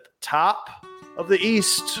United is at the top of the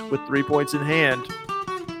East with 3 points in hand.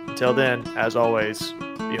 Until then, as always,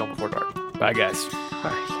 be home before dark. Bye, guys.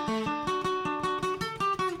 Bye.